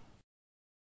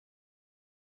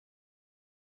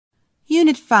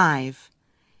 Unit 5.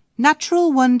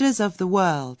 Natural Wonders of the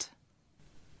World.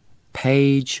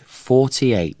 Page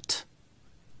 48.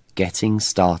 Getting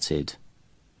started.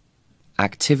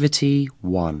 Activity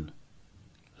 1.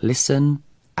 Listen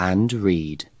and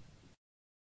read.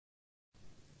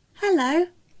 Hello.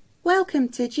 Welcome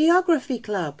to Geography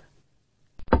Club.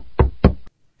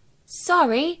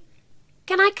 Sorry,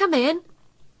 can I come in?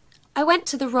 I went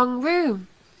to the wrong room.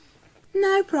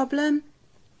 No problem.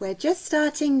 We're just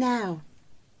starting now.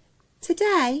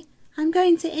 Today, I'm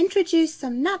going to introduce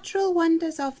some natural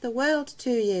wonders of the world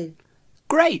to you.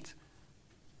 Great!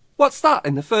 What's that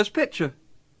in the first picture?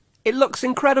 It looks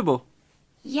incredible.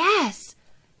 Yes.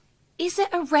 Is it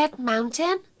a red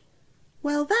mountain?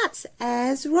 Well, that's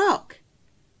Ayers Rock.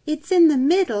 It's in the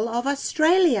middle of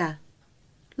Australia.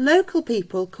 Local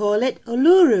people call it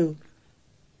Uluru.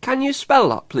 Can you spell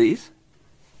that, please?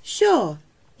 Sure,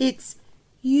 it's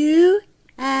U-L-U-R-U.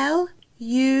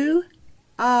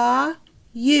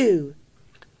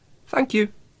 Thank you.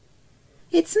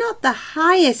 It's not the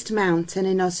highest mountain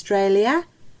in Australia,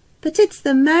 but it's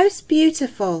the most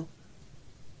beautiful.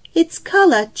 Its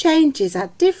colour changes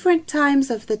at different times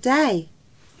of the day.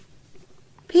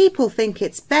 People think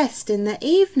it's best in the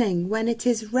evening when it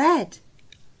is red.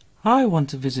 I want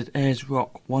to visit Ayers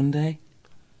Rock one day.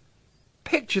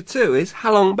 Picture 2 is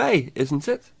Halong Bay, isn't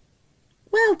it?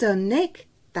 Well done, Nick.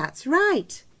 That's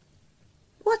right.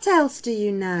 What else do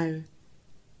you know?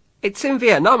 It's in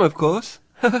Vietnam, of course.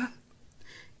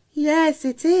 Yes,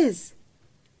 it is.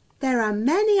 There are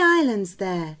many islands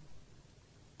there.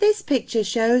 This picture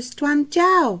shows Tuan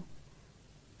Chau.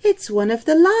 It's one of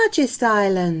the largest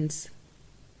islands.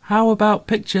 How about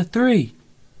picture 3?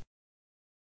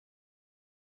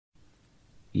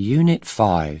 Unit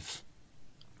 5.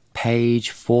 Page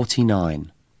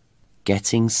 49.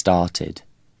 Getting started.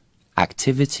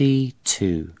 Activity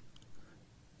 2.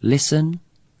 Listen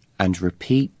and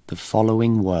repeat the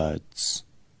following words.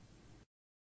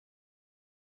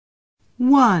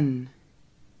 1.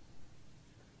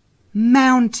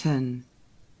 Mountain.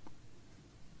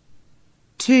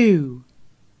 2.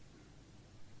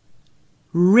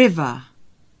 River.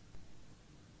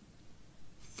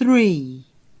 3.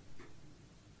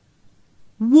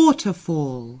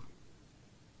 Waterfall.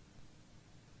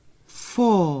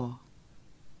 4.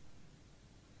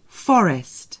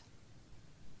 Forest.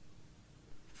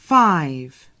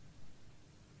 5.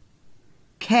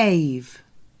 Cave.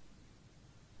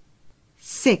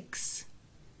 6.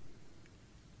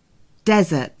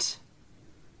 Desert.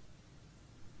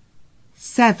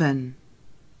 7.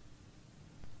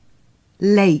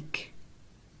 Lake.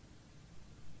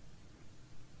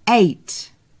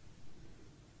 8.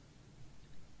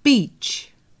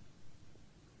 Beach.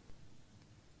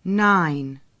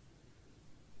 9.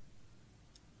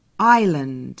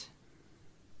 Island.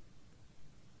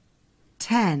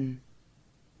 10.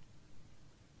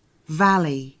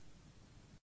 Valley.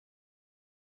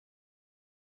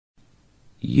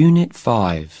 Unit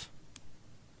 5.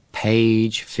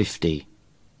 Page 50.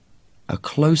 A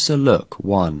closer look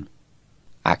 1.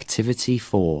 Activity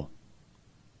 4.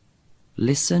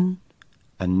 Listen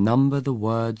and number the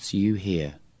words you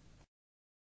hear.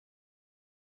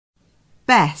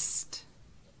 Best,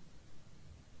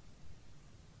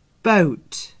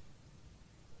 boat,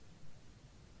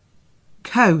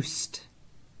 coast,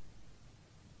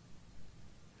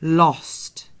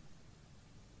 lost,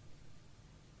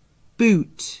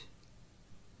 boot,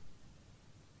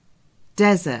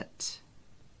 desert,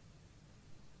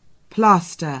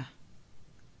 plaster,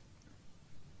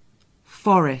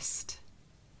 forest.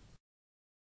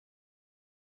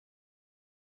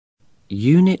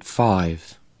 Unit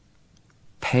 5,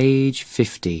 page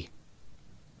 50.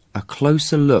 A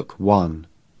closer look 1.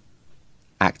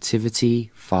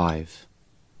 Activity 5.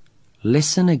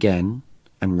 Listen again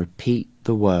and repeat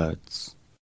the words.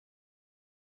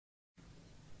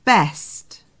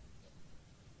 Best,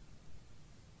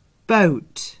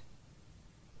 boat,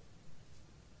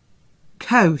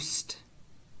 coast,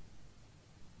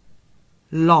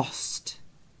 lost,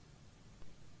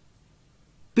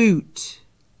 boot,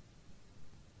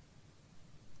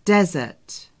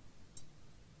 desert,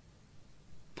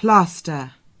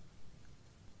 plaster,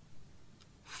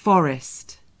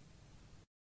 forest.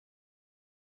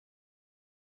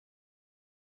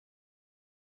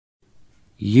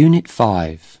 Unit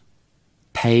 5,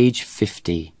 page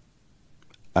 50.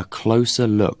 A closer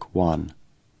look 1.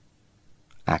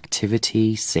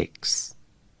 Activity 6.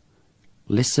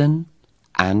 Listen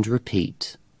and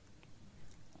repeat.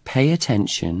 Pay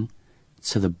attention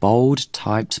to the bold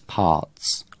typed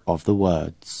parts of the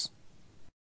words.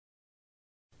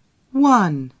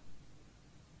 1.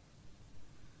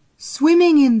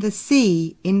 Swimming in the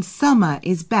sea in summer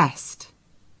is best.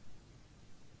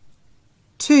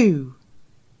 2.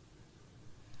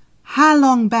 Ha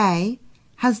Long Bay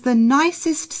has the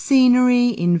nicest scenery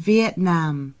in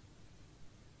Vietnam.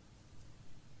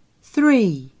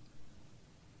 3.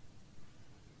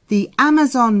 The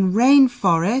Amazon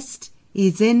rainforest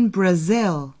is in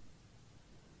Brazil.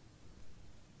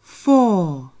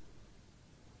 4.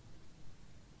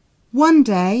 One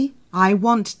day I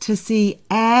want to see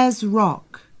Ayers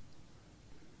Rock.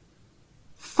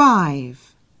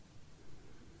 5.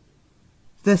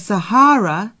 The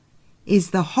Sahara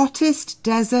is the hottest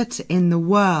desert in the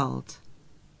world.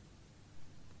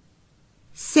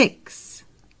 6.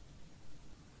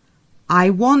 I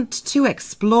want to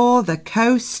explore the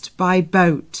coast by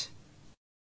boat.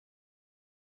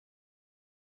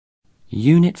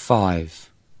 Unit 5,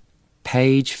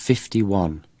 page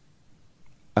 51.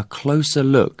 A closer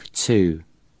look 2.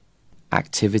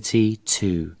 Activity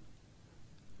 2.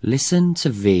 Listen to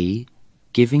V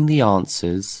giving the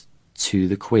answers to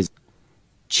the quiz.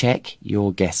 Check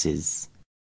your guesses.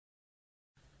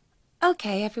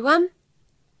 Okay, everyone.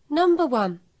 Number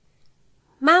 1.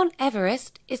 Mount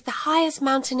Everest is the highest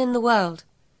mountain in the world.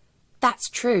 That's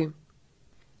true.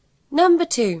 Number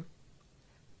 2.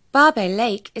 Barbet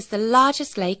Lake is the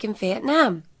largest lake in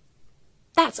Vietnam.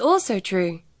 That's also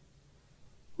true.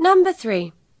 Number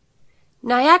 3.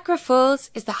 Niagara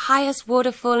Falls is the highest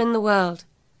waterfall in the world.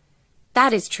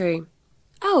 That is true.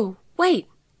 Oh, wait.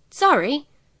 Sorry.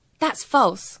 That's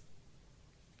false.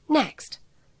 Next.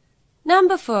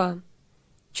 Number 4.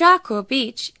 Charcoal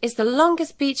Beach is the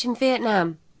longest beach in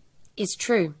Vietnam. Is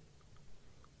true.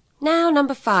 Now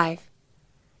number 5.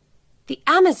 The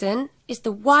Amazon is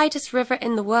the widest river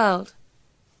in the world.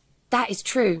 That is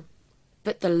true.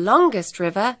 But the longest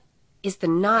river is the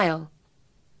Nile.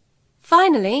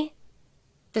 Finally,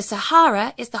 the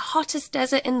Sahara is the hottest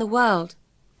desert in the world.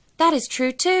 That is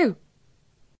true too.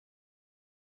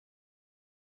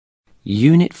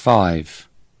 Unit 5,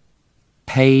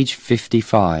 page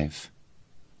 55.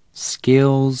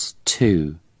 Skills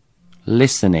 2.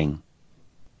 Listening.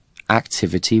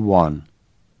 Activity 1.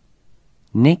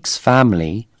 Nick's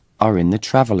family are in the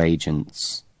travel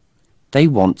agents. They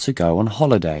want to go on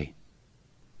holiday.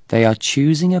 They are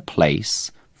choosing a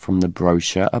place from the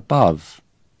brochure above.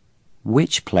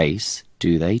 Which place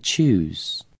do they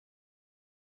choose?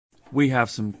 We have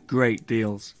some great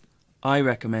deals. I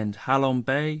recommend Ha Long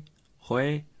Bay,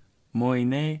 Hue, Moi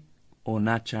Ne or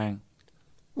Nha Trang.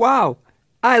 Wow,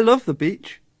 I love the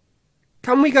beach.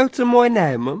 Can we go to Moi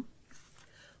Ne, Mum?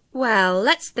 Well,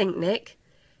 let's think, Nick.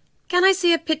 Can I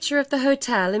see a picture of the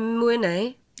hotel in Moi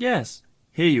Ne? Yes,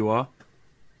 here you are.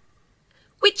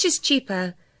 Which is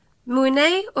cheaper, Moi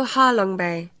Ne or Ha Long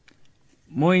Bay?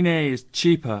 Moi Ne is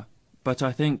cheaper, but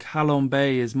I think Ha Long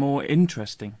Bay is more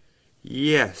interesting.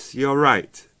 Yes, you're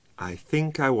right. I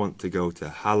think I want to go to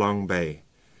Ha Long Bay.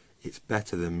 It's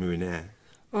better than Moi Ne.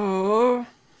 Oh.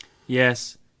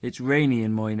 Yes, it's rainy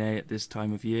in Moi Ne at this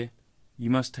time of year. you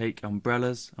must take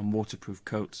umbrellas and waterproof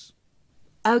coats.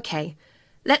 OK,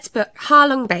 let's book Ha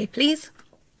Long Bay, please.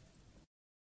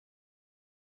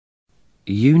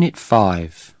 Unit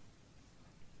 5,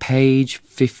 page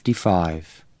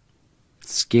 55,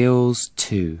 Skills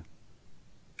 2,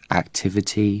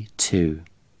 Activity 2.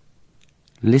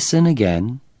 Listen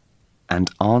again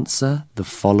and answer the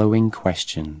following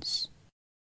questions.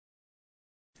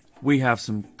 We have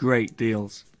some great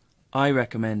deals. I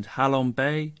recommend Ha Long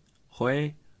Bay,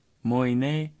 Hue, Moi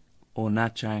Ne or Nha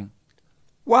Trang.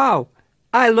 Wow,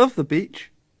 I love the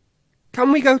beach.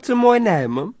 Can we go to Moi Ne,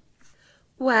 Mum?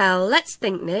 Well, let's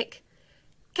think, Nick.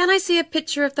 Can I see a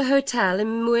picture of the hotel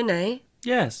in Moi Ne?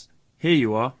 Yes, here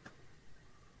you are.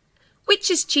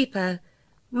 Which is cheaper,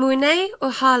 Moi Ne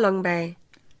or Ha Long Bay?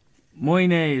 Moi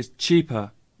Ne is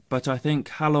cheaper, but I think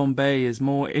Ha Long Bay is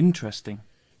more interesting.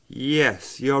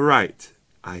 Yes, you're right.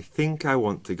 I think I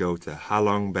want to go to Ha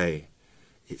Long Bay.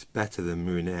 It's better than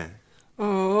Moi Ne.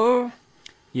 Oh.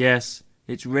 Yes,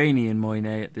 it's rainy in Moi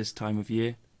Ne at this time of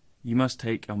year. You must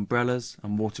take umbrellas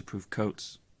and waterproof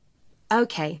coats.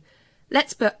 OK,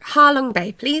 let's book Ha Long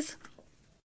Bay, please.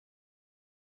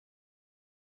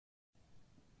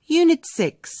 Unit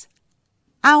 6,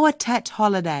 Our Tet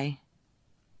Holiday.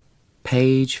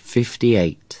 Page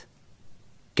 58,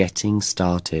 Getting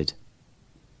Started.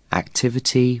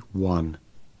 Activity 1.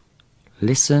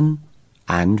 Listen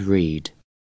and read.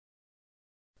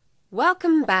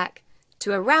 Welcome back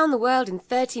to Around the World in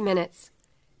 30 Minutes.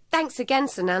 Thanks again,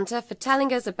 Sananta, for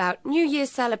telling us about New Year's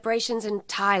celebrations in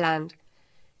Thailand.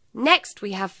 Next,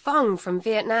 we have Phong from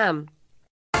Vietnam.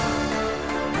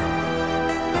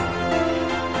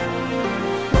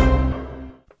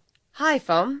 Hi,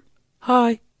 Phong.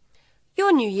 Hi.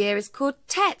 Your New Year is called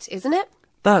Tet, isn't it?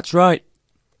 That's right.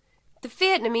 The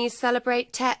Vietnamese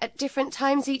celebrate Tet at different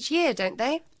times each year, don't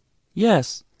they?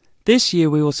 Yes. This year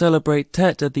we will celebrate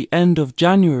Tet at the end of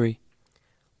January.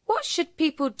 What should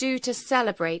people do to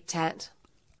celebrate Tet?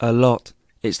 A lot.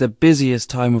 It's the busiest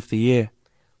time of the year.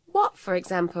 What, for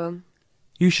example?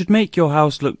 You should make your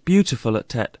house look beautiful at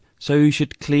Tet, so you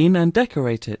should clean and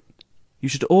decorate it. You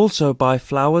should also buy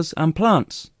flowers and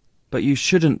plants, but you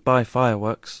shouldn't buy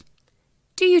fireworks.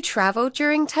 Do you travel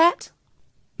during Tet?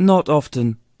 Not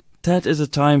often. Tet is a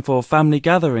time for family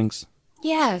gatherings.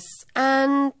 Yes,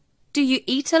 and do you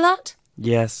eat a lot?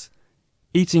 Yes.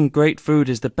 Eating great food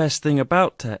is the best thing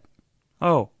about Tet.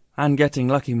 Oh, and getting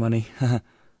lucky money.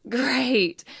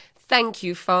 Great. Thank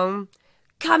you, Phong.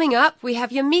 Coming up, we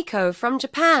have Yumiko from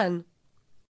Japan.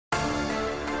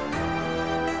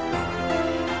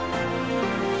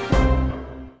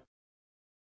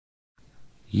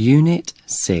 Unit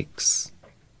 6,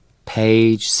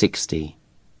 page 60.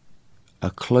 A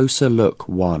Closer Look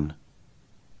 1.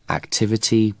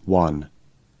 Activity 1.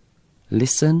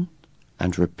 Listen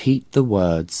and repeat the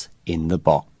words in the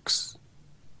box.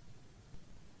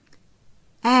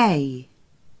 A.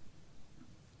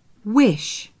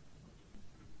 Wish.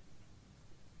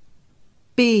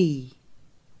 B.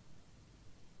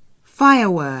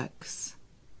 Fireworks.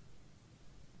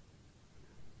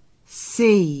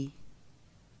 C.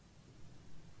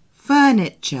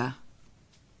 Furniture.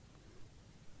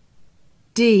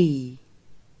 D.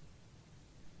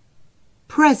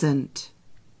 Present.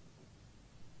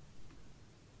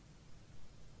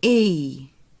 E.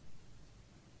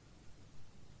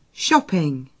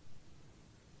 Shopping.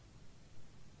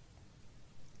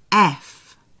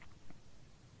 F.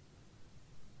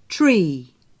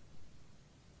 Tree.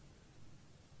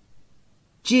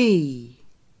 G.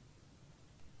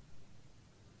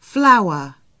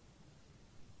 Flower.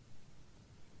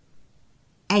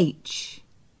 H.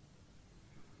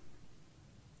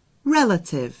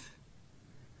 Relative.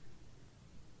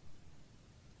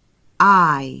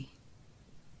 I.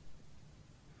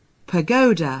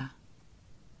 Pagoda.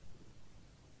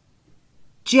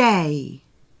 J.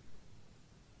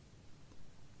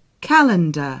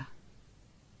 Calendar.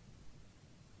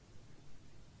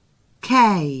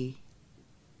 K.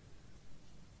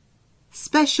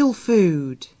 Special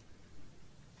food.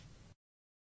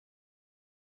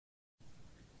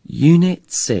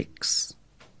 Unit 6,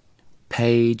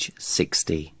 page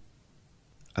 60.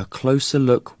 A Closer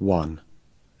Look 1.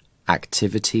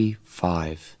 Activity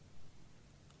 5.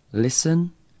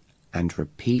 Listen and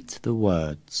repeat the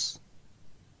words.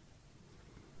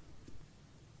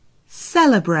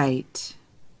 Celebrate.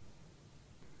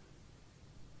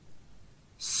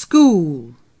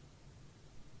 School.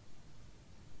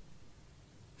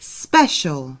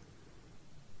 Special.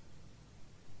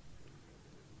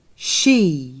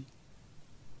 She.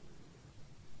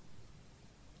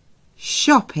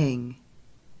 Shopping.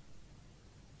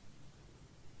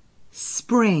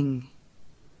 Spring.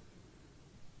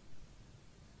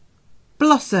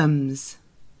 blossoms.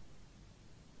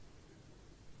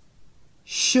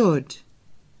 Should.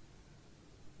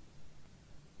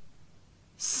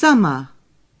 Summer.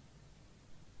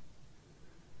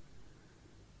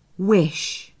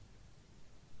 Wish.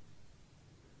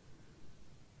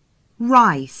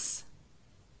 Rice.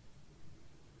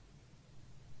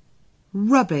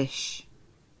 Rubbish.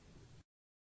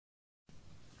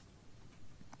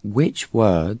 Which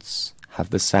words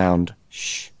have the sound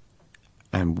sh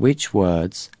and which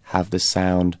words have the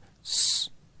sound s?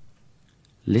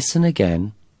 Listen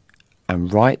again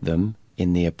and write them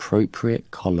in the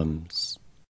appropriate columns.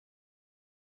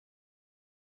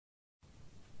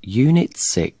 Unit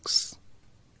 6,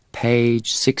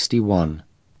 page 61.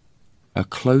 A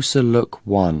closer look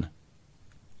 1.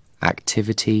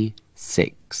 Activity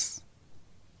 6.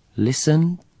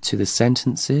 Listen to the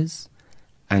sentences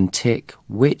and tick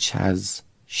which has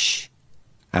sh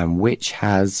and which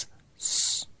has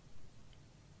s.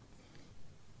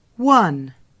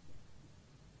 1.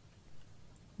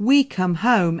 We come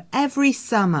home every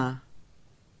summer.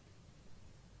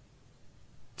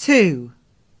 2.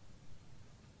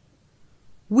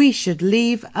 We should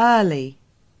leave early.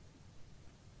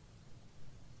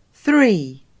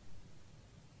 3.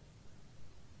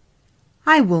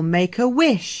 I will make a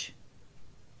wish.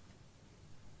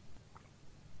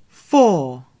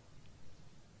 4.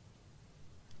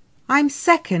 I'm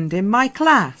second in my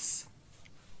class.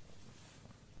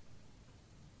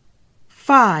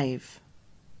 5.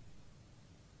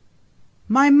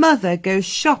 My mother goes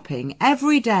shopping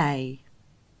every day.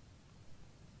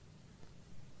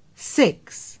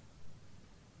 6.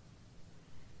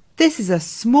 This is a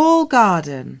small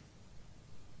garden.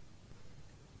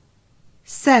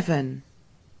 7.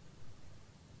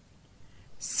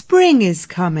 Spring is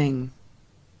coming.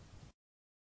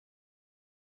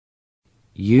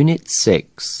 Unit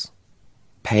 6,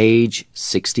 page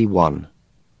 61.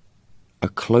 A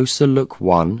closer look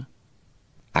 1,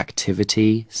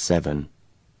 activity 7.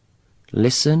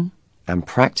 Listen and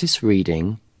practice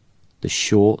reading the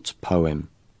short poem.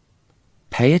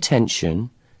 Pay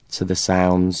attention to the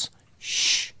sounds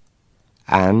sh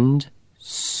and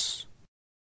s.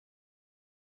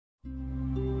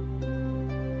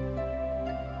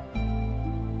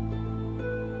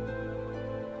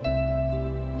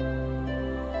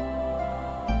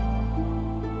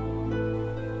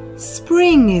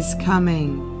 Spring is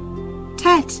coming.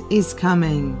 Tet is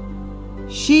coming.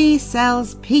 She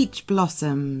sells peach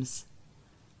blossoms.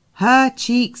 Her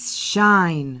cheeks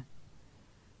shine.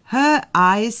 Her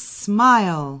eyes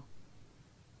smile.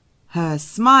 Her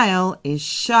smile is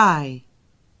shy.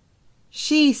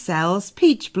 She sells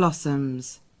peach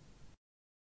blossoms.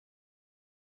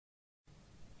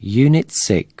 Unit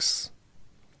 6,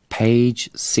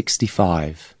 page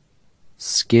 65.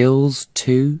 Skills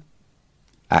 2,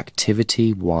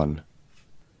 activity 1.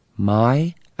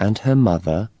 Mai and her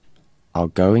mother are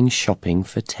going shopping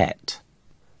for Tet.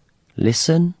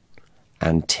 Listen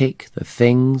and tick the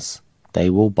things they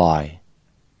will buy.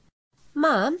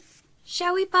 Mum,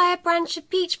 shall we buy a branch of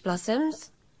peach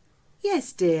blossoms?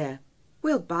 Yes, dear.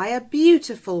 We'll buy a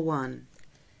beautiful one.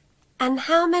 And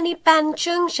how many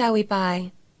chung shall we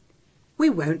buy? We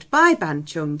won't buy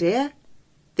banchung, dear.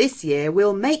 This year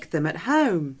we'll make them at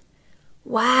home.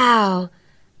 Wow!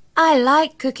 I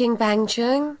like cooking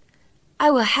chung. I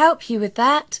will help you with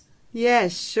that.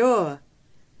 Yes, sure.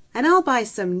 And I'll buy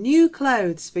some new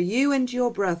clothes for you and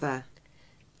your brother.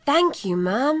 Thank you,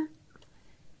 Mum.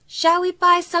 Shall we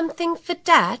buy something for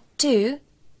Dad too?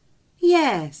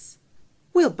 Yes.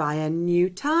 We'll buy a new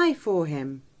tie for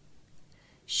him.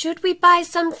 Should we buy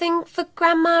something for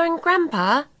Grandma and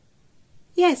Grandpa?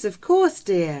 Yes, of course,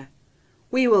 dear.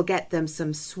 We will get them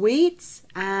some sweets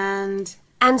and...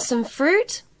 And some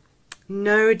fruit?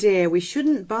 No, dear, we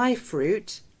shouldn't buy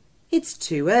fruit. It's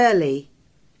too early.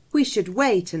 We should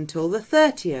wait until the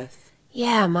 30th.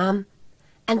 Yeah, Mum.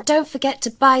 And don't forget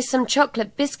to buy some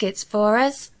chocolate biscuits for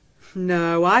us.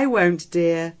 No, I won't,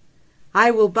 dear.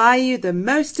 I will buy you the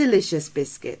most delicious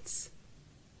biscuits.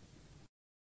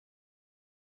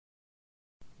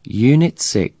 Unit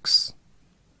 6,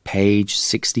 page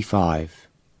 65.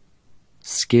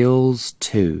 Skills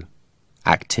 2,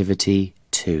 activity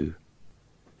 2.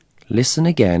 Listen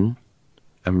again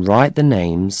and write the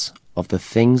names of the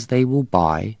things they will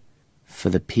buy for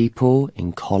the people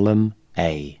in column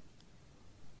A.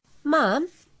 Mum,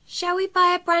 shall we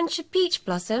buy a branch of peach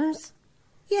blossoms?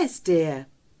 Yes, dear.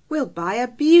 We'll buy a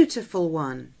beautiful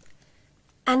one.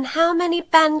 And how many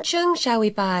chung shall we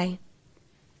buy?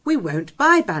 We won't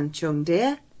buy banchung,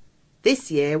 dear.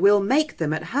 This year we'll make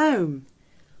them at home.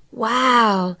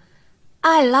 Wow!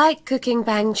 I like cooking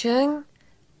chung.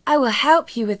 I will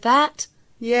help you with that.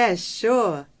 Yes,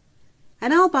 sure.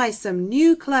 And I'll buy some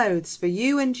new clothes for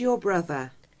you and your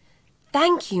brother.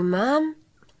 Thank you, Mum.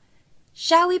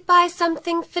 Shall we buy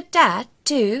something for Dad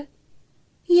too?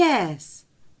 Yes,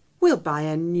 we'll buy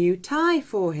a new tie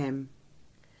for him.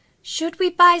 Should we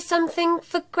buy something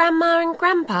for Grandma and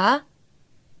Grandpa?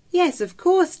 Yes, of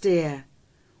course, dear.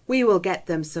 We will get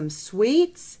them some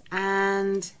sweets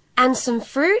and... And some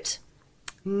fruit?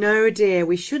 No, dear,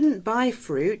 we shouldn't buy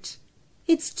fruit.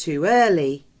 It's too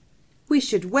early. We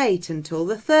should wait until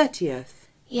the 30th.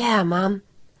 Yeah, Mum.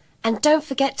 And don't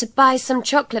forget to buy some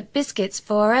chocolate biscuits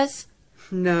for us.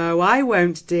 No, I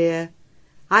won't, dear.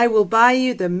 I will buy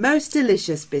you the most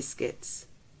delicious biscuits.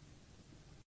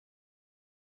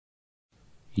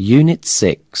 Unit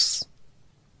 6,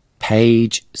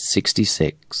 page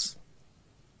 66.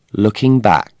 Looking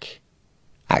back,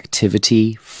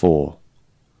 activity 4.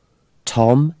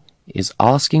 Tom is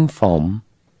asking Phong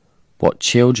what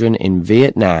children in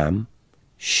Vietnam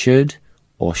should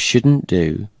or shouldn't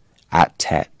do at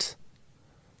Tet.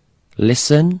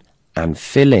 Listen and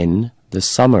fill in the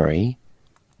summary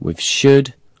with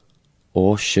should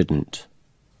or shouldn't.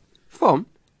 Phong,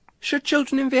 should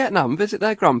children in Vietnam visit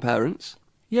their grandparents?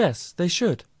 Yes, they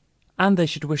should. And they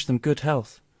should wish them good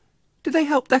health. Do they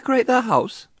help decorate their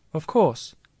house? Of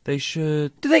course. They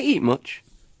should... Do they eat much?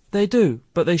 They do,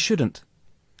 but they shouldn't.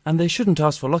 And they shouldn't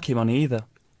ask for lucky money either.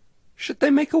 Should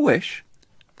they make a wish?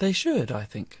 They should, I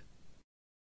think.